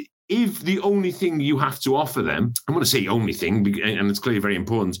 So if the only thing you have to offer them, I'm going to say only thing, and it's clearly very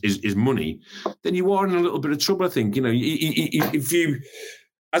important, is money, then you are in a little bit of trouble, I think. If you,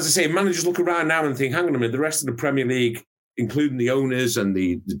 as I say, managers look around now and think, hang on a minute, the rest of the Premier League including the owners and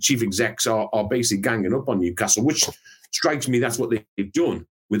the chief execs, are basically ganging up on Newcastle, which strikes me that's what they've done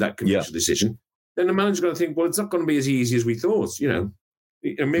with that commercial decision, then the manager's going to think, well, it's not going to be as easy as we thought, and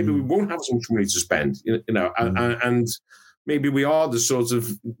maybe we won't have so much money to spend, and maybe we are the sort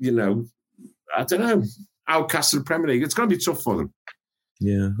of, I don't know, outcast of the Premier League. It's going to be tough for them.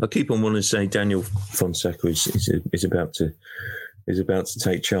 Yeah, I keep on wanting to say Daniel Fonseca is about to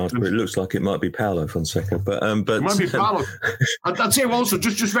take charge, but it looks like it might be Paulo Fonseca. But it might be Paulo. I'll tell you also,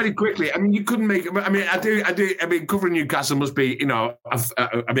 just very quickly. I mean, you couldn't make. I mean, I do. I mean, covering Newcastle must be,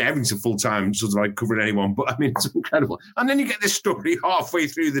 everything's a full time sort of like covering anyone. But I mean, it's incredible. And then you get this story halfway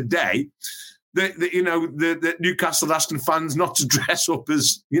through the day that Newcastle asking fans not to dress up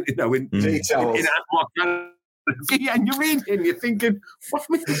as in details. Yeah, and you're reading and you're thinking, what? I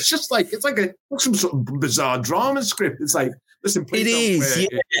mean, it's like some sort of bizarre drama script. It's like, listen, please.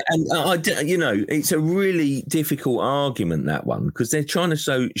 It is, and it's a really difficult argument, that one, because they're trying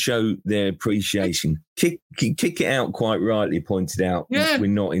to show their appreciation. Kick it out, quite rightly pointed out. Yeah. We're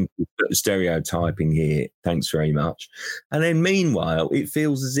not into stereotyping here. Thanks very much. And then meanwhile, it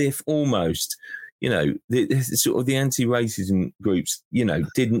feels as if almost, the sort of the anti-racism groups,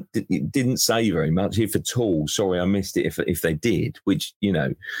 didn't say very much, if at all. Sorry, I missed it if they did, which,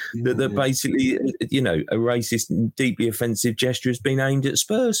 that basically, a racist, deeply offensive gesture has been aimed at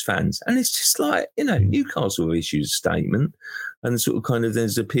Spurs fans. And it's just like, Newcastle issues a statement and sort of kind of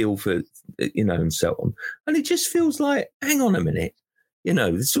there's appeal for, and so on. And it just feels like, hang on a minute.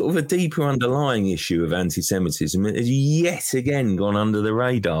 There's sort of a deeper underlying issue of anti-Semitism has yet again gone under the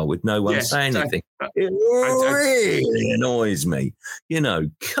radar with no one saying anything. It really annoys me.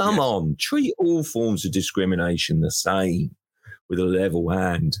 Come on, treat all forms of discrimination the same with a level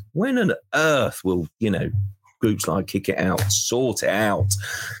hand. When on earth will, groups like Kick It Out sort it out?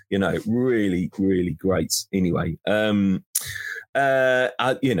 Really, really great. Anyway,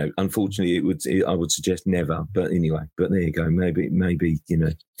 unfortunately, I would suggest never. But anyway, there you go. Maybe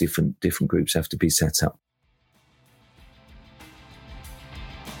different groups have to be set up.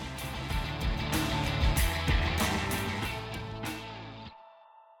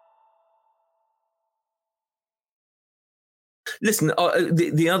 Listen,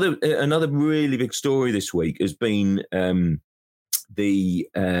 another really big story this week has been the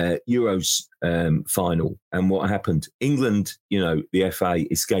Euros final and what happened. England, the FA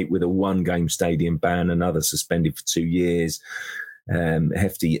escaped with a 1-game stadium ban, another suspended for 2 years,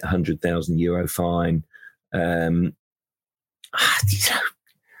 hefty €100,000 fine.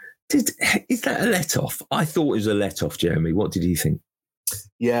 Is that a let-off? I thought it was a let-off, Jeremy. What did you think?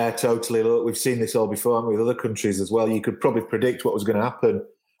 Yeah, totally. Look, we've seen this all before, haven't we, with other countries as well. You could probably predict what was going to happen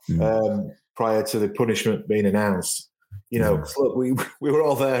prior to the punishment being announced. Look, we were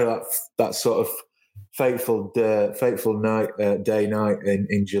all there at that sort of fateful night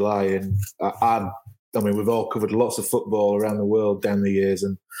in July, and I mean, we've all covered lots of football around the world down the years,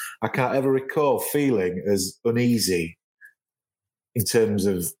 and I can't ever recall feeling as uneasy in terms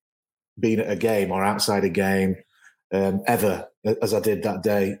of being at a game or outside a game ever as I did that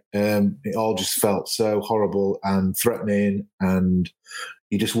day. It all just felt so horrible and threatening, and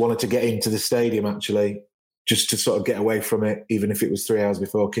you just wanted to get into the stadium, actually, just to sort of get away from it, even if it was 3 hours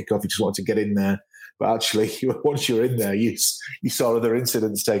before kickoff. You just wanted to get in there. But actually, once you're in there, you saw other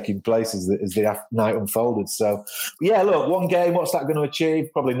incidents taking place as the night unfolded. So, yeah, look, 1 game, what's that going to achieve?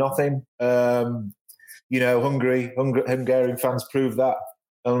 Probably nothing. Hungarian fans proved that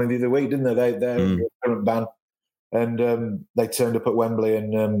only the other week, didn't they? They're in the current ban. And they turned up at Wembley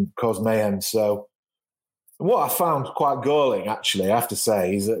and caused mayhem. So what I found quite galling, actually, I have to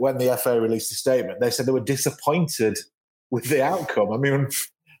say, is that when the FA released a statement, they said they were disappointed with the outcome. I mean,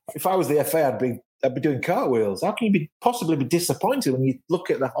 if I was the FA, I'd be doing cartwheels. How can you possibly be disappointed when you look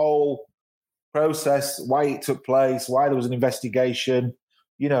at the whole process, why it took place, why there was an investigation?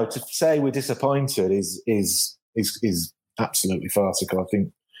 To say we're disappointed is absolutely farcical. I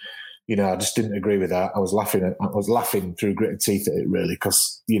think. I just didn't agree with that. I was laughing through gritted teeth at it, really,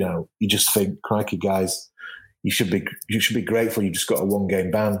 because you just think, crikey, guys, you should be grateful you just got a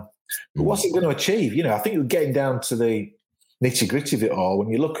 1-game ban. But what's it going to achieve? I think you're getting down to the nitty-gritty of it all. When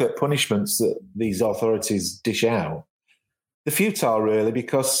you look at punishments that these authorities dish out, they're futile, really,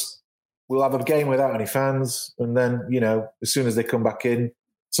 because we'll have a game without any fans, and then as soon as they come back in,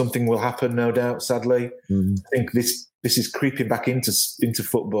 something will happen, no doubt. Sadly, I think this is creeping back into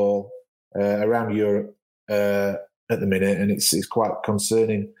football around Europe at the minute, and it's quite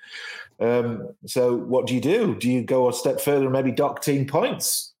concerning. So what do you do? Do you go a step further and maybe dock team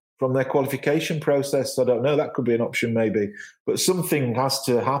points from their qualification process? I don't know. That could be an option maybe. But something has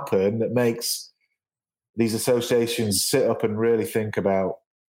to happen that makes these associations sit up and really think about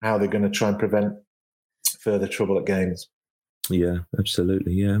how they're going to try and prevent further trouble at games. Yeah,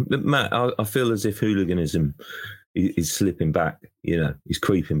 absolutely. Yeah, but Matt, I feel as if hooliganism is slipping back. He's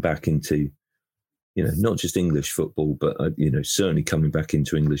creeping back into, not just English football, but certainly coming back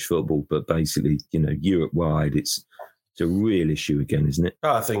into English football. But basically, Europe wide, it's a real issue again, isn't it?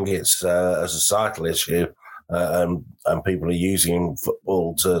 I think it's a societal issue, and people are using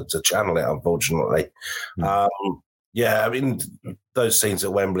football to channel it, unfortunately. Yeah, I mean, those scenes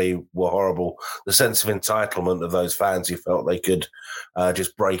at Wembley were horrible. The sense of entitlement of those fans who felt they could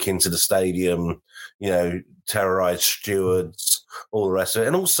just break into the stadium, terrorise stewards, all the rest of it,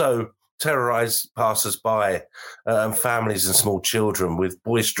 and also terrorise passers-by and families and small children with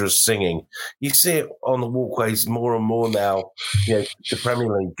boisterous singing. You see it on the walkways more and more now, the Premier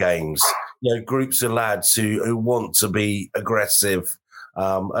League games, groups of lads who want to be aggressive,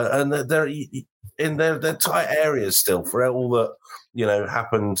 and they're in their tight areas still for all that,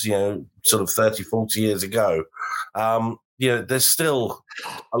 happened, sort of 30, 40 years ago. There's still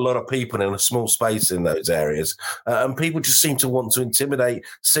a lot of people in a small space in those areas. And people just seem to want to intimidate,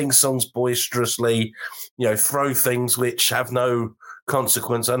 sing songs boisterously, throw things which have no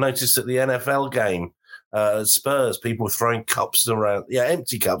consequence. I noticed at the NFL game, Spurs, people were throwing cups around,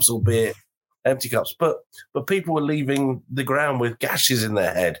 empty cups, albeit empty cups, but people were leaving the ground with gashes in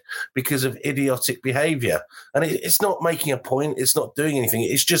their head because of idiotic behaviour. And it's not making a point. It's not doing anything.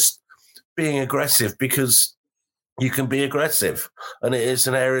 It's just being aggressive because you can be aggressive, and it is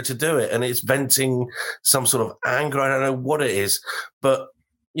an area to do it. And it's venting some sort of anger. I don't know what it is, but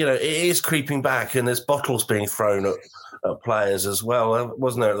it is creeping back, and there's bottles being thrown at players as well.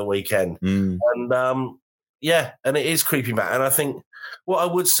 Wasn't there at the weekend? And and it is creeping back. And I think what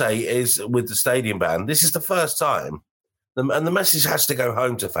I would say is, with the stadium ban, this is the first time, and the message has to go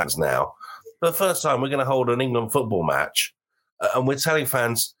home to fans now. For the first time, we're going to hold an England football match, and we're telling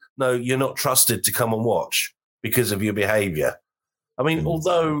fans, no, you're not trusted to come and watch because of your behaviour. I mean,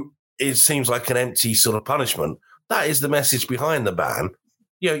 although it seems like an empty sort of punishment, that is the message behind the ban.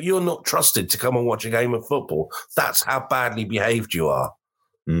 You're not trusted to come and watch a game of football. That's how badly behaved you are.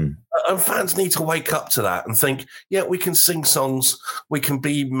 And fans need to wake up to that and think, we can sing songs, we can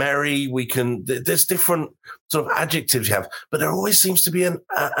be merry, there's different sort of adjectives you have, but there always seems to be an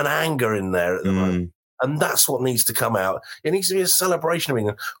anger in there at the moment. And that's what needs to come out. It needs to be a celebration of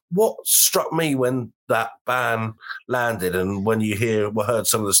England. What struck me when that ban landed, and when you heard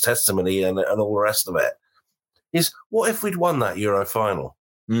some of this testimony and all the rest of it, is what if we'd won that Euro final?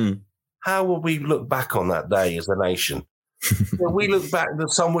 How will we look back on that day as a nation? We look back, the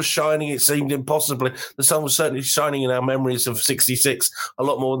sun was shining, it seemed impossibly. The sun was certainly shining in our memories of 66 a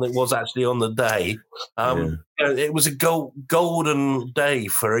lot more than it was actually on the day. It was a golden day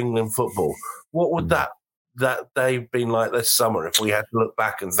for England football. What would that day have been like this summer if we had to look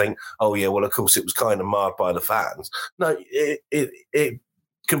back and think, oh, yeah, well, of course, it was kind of marred by the fans? No, it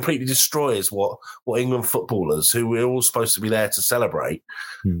completely destroys what England footballers, who we're all supposed to be there to celebrate,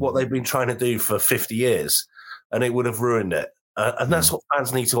 what they've been trying to do for 50 years. And it would have ruined it. And that's what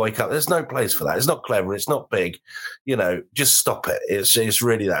fans need to wake up. There's no place for that. It's not clever. It's not big. Just stop it. It's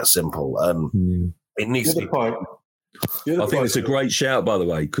really that simple. It needs to be. I think it's a great shout, by the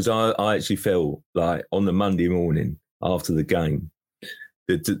way, because I actually felt like on the Monday morning after the game,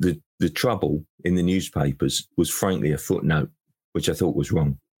 the trouble in the newspapers was frankly a footnote, which I thought was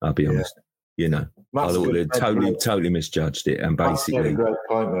wrong. I'll be honest. I thought they totally misjudged it, and basically, a great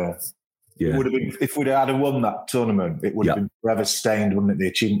point there. Yeah. It would have been, if we'd had won that tournament, it would have been forever stained, wouldn't it? The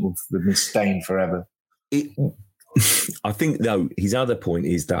achievement would have been stained forever. I think, though, his other point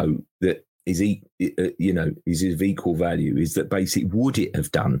is, though, that is of equal value, is that basically, would it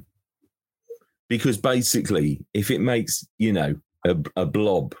have done? Because basically, if it makes, a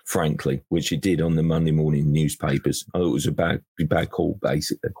blob, frankly, which it did on the Monday morning newspapers, I thought it was a bad call,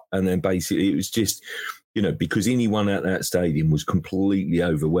 basically. And then basically it was just, because anyone at that stadium was completely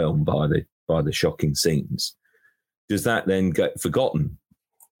overwhelmed by the shocking scenes. Does that then get forgotten,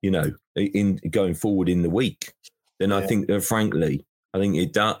 in going forward in the week? Then I think that, frankly,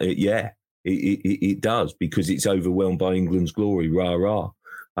 it does. It does, because it's overwhelmed by England's glory, rah.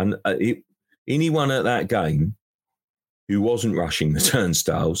 And anyone at that game who wasn't rushing the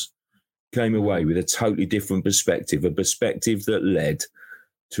turnstiles came away with a totally different perspective, a perspective that led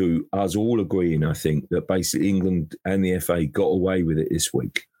to us all agreeing, I think, that basically England and the FA got away with it this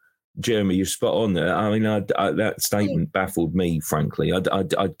week. Jeremy, you're spot on there. I mean, that statement baffled me, frankly.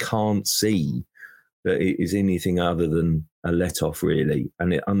 I can't see that it is anything other than a let-off, really.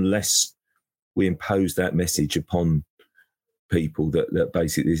 And unless we impose that message upon people that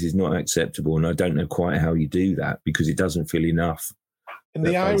basically this is not acceptable, and I don't know quite how you do that because it doesn't feel enough. And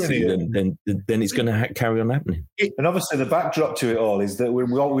the irony, then it's going to carry on happening. And obviously, the backdrop to it all is that we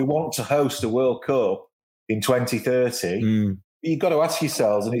want to host a World Cup in 2030. You've got to ask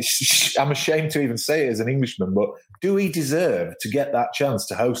yourselves, and I'm ashamed to even say it as an Englishman, but do we deserve to get that chance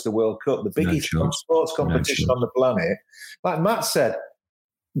to host the World Cup, the biggest sports competition on the planet? Like Matt said,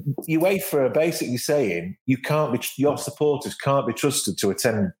 UEFA are basically saying your supporters can't be trusted to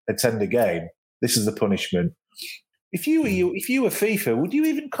attend a game. This is the punishment. If you were FIFA, would you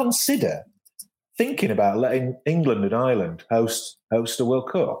even consider thinking about letting England and Ireland host a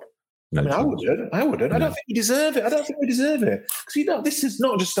World Cup? No, I wouldn't. No. I don't think we deserve it. Because this is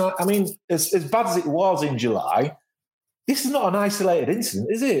not just. I mean, as bad as it was in July, this is not an isolated incident,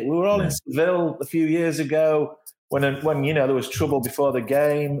 is it? We were all in Seville a few years ago when there was trouble before the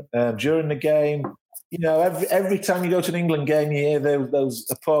game, during the game. Every time you go to an England game, you hear those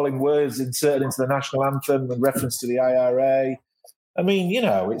appalling words inserted into the national anthem and reference to the IRA. I mean,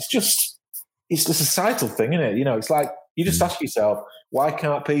 it's just a societal thing, isn't it? It's like you just ask yourself, why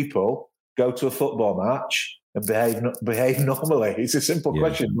can't people go to a football match and behave normally? It's a simple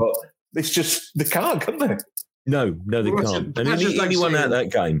question, but it's just they can't, can they? No, they can't. And anyone at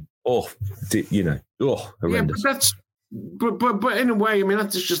that game, horrendous. Yeah, but in a way, I mean,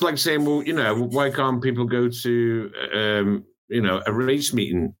 that's just like saying, well, why can't people go to a race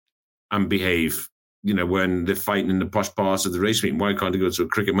meeting and behave? When they're fighting in the posh parts of the race meeting, why can't they go to a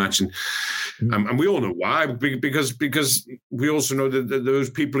cricket match? And we all know why, because we also know that those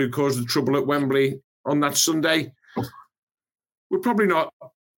people who caused the trouble at Wembley on that Sunday were probably not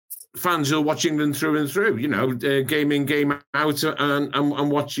fans who'll watch England through and through, game in, game out,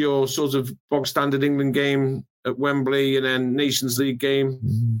 and watch your sort of bog standard England game at Wembley and then Nations League game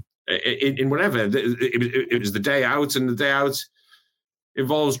in whatever. It was the day out, and the day out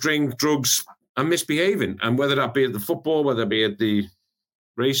involves drink, drugs, and misbehaving, and whether that be at the football, whether it be at the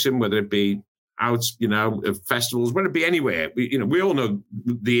racing, whether it be out, at festivals, whether it be anywhere, we all know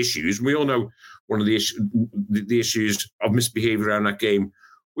the issues. We all know one of the issues of misbehaviour around that game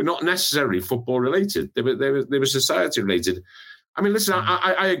were not necessarily football related; they were society related. I mean, listen,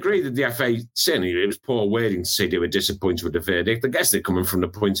 I agree that the FA certainly it was poor wording to say they were disappointed with the verdict. I guess they're coming from the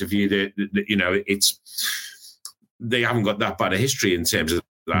point of view that they haven't got that bad a history in terms of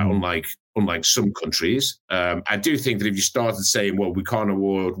that, unlike some countries. I do think that if you started saying, well, we can't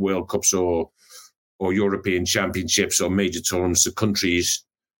award World Cups or European Championships or major tournaments to countries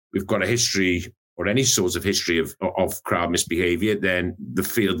we've got a history or any sort of history of crowd misbehaviour, then the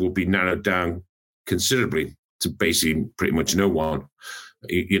field will be narrowed down considerably to basically pretty much no one.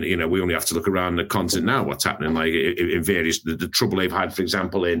 We only have to look around the continent now, what's happening, like in various, the trouble they've had, for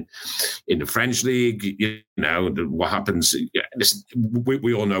example, in the French league, what happens.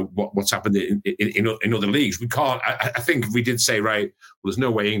 We all know what's happened in other leagues. We can't, I think if we did say, right, well, there's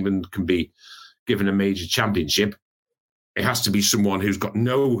no way England can be given a major championship, it has to be someone who's got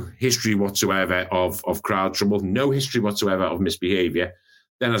no history whatsoever of crowd trouble, no history whatsoever of misbehaviour.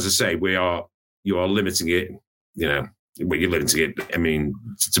 Then, as I say, you are limiting it, you're limiting it, I mean,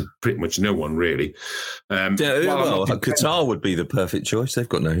 to pretty much no one, really. Qatar would be the perfect choice. They've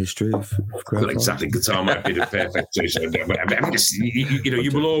got no history of crowd. Well, exactly. Qatar might be the perfect choice.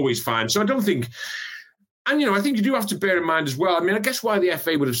 You will always find. So I don't think... And, I think you do have to bear in mind as well, I mean, I guess why the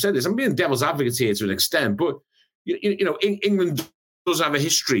FA would have said this, I'm being devil's advocate here to an extent, but, England does have a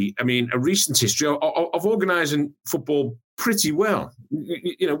history, I mean, a recent history of organising football pretty well.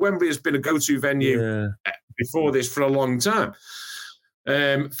 Wembley has been a go-to venue before this for a long time.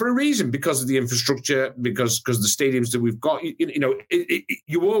 For a reason, because of the infrastructure, because the stadiums that we've got,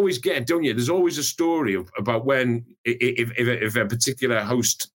 you always get, don't you? There's always a story about when, if a particular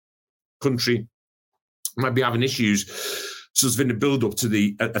host country might be having issues, sort of in the build-up to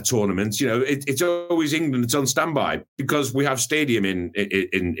a tournament, it's always England that's on standby because we have stadium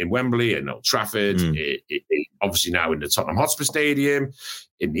in Wembley and Old Trafford, obviously now in the Tottenham Hotspur Stadium,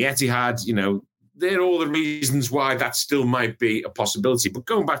 in the Etihad, they're all the reasons why that still might be a possibility. But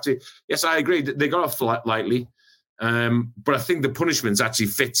going back to, yes, I agree that they got off lightly, but I think the punishments actually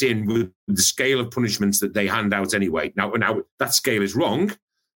fit in with the scale of punishments that they hand out anyway. Now that scale is wrong.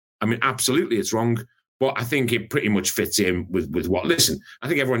 I mean, absolutely it's wrong. But I think it pretty much fits in with what. Listen, I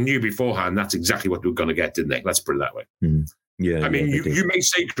think everyone knew beforehand that's exactly what they were going to get, didn't they? Let's put it that way. Yeah. I mean, you may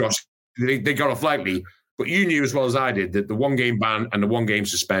say, Cross, they got off lightly, but you knew as well as I did that the one game ban and the one game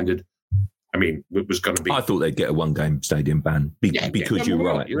suspended, I mean, it was going to be. I thought they'd get a one game stadium ban because you're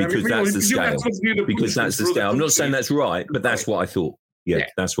right. Because that's the scale. Because that's the scale. I'm not saying that's right, but that's what I thought. Yeah,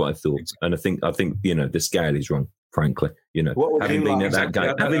 that's what I thought. And I think the scale is wrong. frankly. You know, having been at that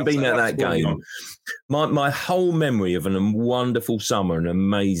game, my whole memory of a wonderful summer and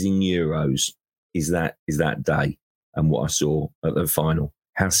amazing Euros is that day and what I saw at the final.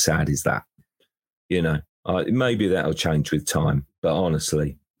 How sad is that? You know, maybe that'll change with time, but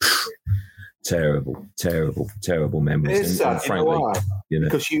honestly, terrible memories. It is sad, and frankly, you know,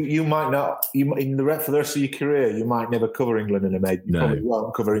 because you might not, for the rest of your career, you might never cover England in a major. You probably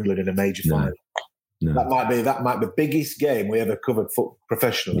won't cover England in a major final. No. That might be the biggest game we ever covered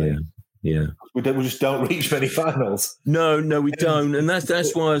professionally. Yeah. We just don't reach many finals. No, we don't, and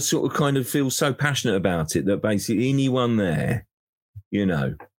that's why I sort of kind of feel so passionate about it. That basically anyone there, you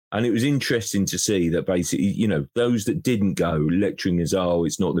know, and it was interesting to see that basically, you know, those that didn't go lecturing as, oh,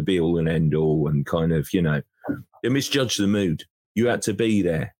 it's not the be all and end all, and kind of, you know, they misjudged the mood. You had to be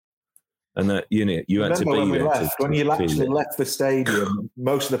there. And that, you know, you had to be there. When you actually left the stadium,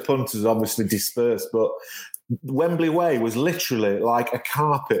 most of the punters obviously dispersed, but Wembley Way was literally like a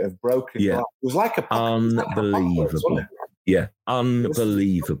carpet of broken glass. It was like unbelievable.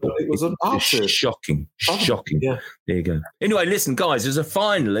 Unbelievable. It was shocking. Yeah. There you go. Anyway, listen, guys,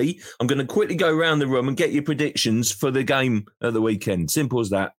 finally, I'm going to quickly go around the room and get your predictions for the game at the weekend. Simple as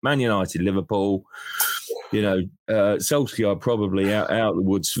that. Man United, Liverpool. You know, Solskjaer probably out the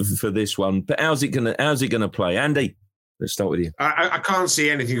woods for this one. But how's it gonna play, Andy? Let's start with you. I can't see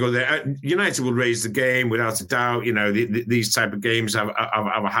anything go there. United will raise the game without a doubt. You know, these type of games have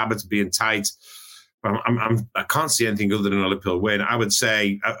a habit of being tight. I can't see anything other than a Liverpool win. I would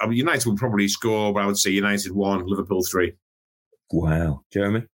say United will probably score, but I would say United 1, Liverpool 3. Wow,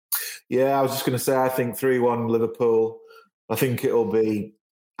 Jeremy? Yeah, I was just going to say I think 3-1 Liverpool. I don't think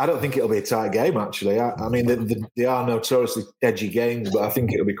it'll be a tight game, actually. I mean, they are notoriously edgy games, but I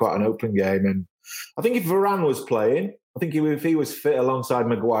think it'll be quite an open game. And I think if Varane was playing, I think if he was fit alongside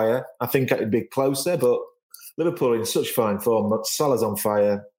Maguire, I think it'd be closer. But Liverpool in such fine form. But Salah's on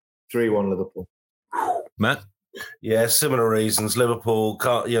fire. 3-1 Liverpool. Matt? Yeah, similar reasons. Liverpool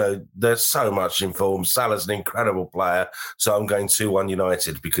can't, you know, there's so much in form. Salah's an incredible player, so I'm going 2-1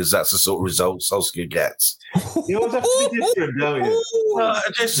 United because that's the sort of result Solskjaer gets. You always have to be different, don't you?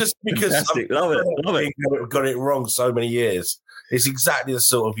 It's just because Love it. Got it wrong so many years. It's exactly the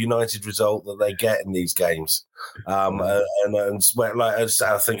sort of United result that they get in these games. And like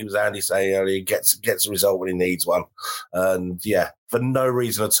I think it was Andy saying earlier, gets a result when he needs one. And yeah, for no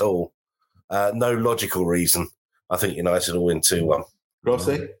reason at all, no logical reason. I think United will win 2-1.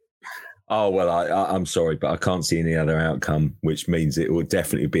 Rossi? Oh, well, I'm sorry, but I can't see any other outcome, which means it will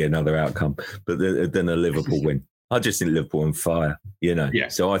definitely be another outcome. But then a Liverpool win. I just think Liverpool on fire, you know. Yeah.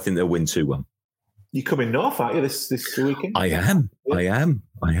 So I think they'll win 2-1. You're coming north, aren't you, this weekend? I am. Yeah. I'm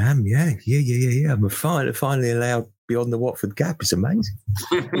finally allowed beyond the Watford gap. It's amazing.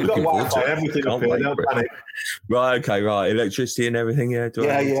 You've got Wi-Fi, everything up here, don't panic. Right, Electricity and everything, yeah.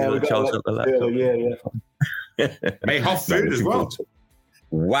 Hey, hot food as well.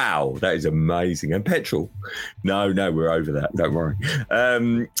 Wow, that is amazing. And petrol? No, we're over that. Don't worry.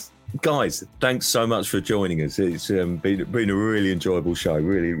 Guys, thanks so much for joining us. It's been a really enjoyable show.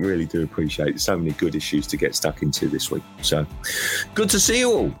 Really, really do appreciate it. So many good issues to get stuck into this week. So good to see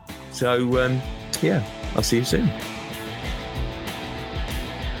you all. So, I'll see you soon.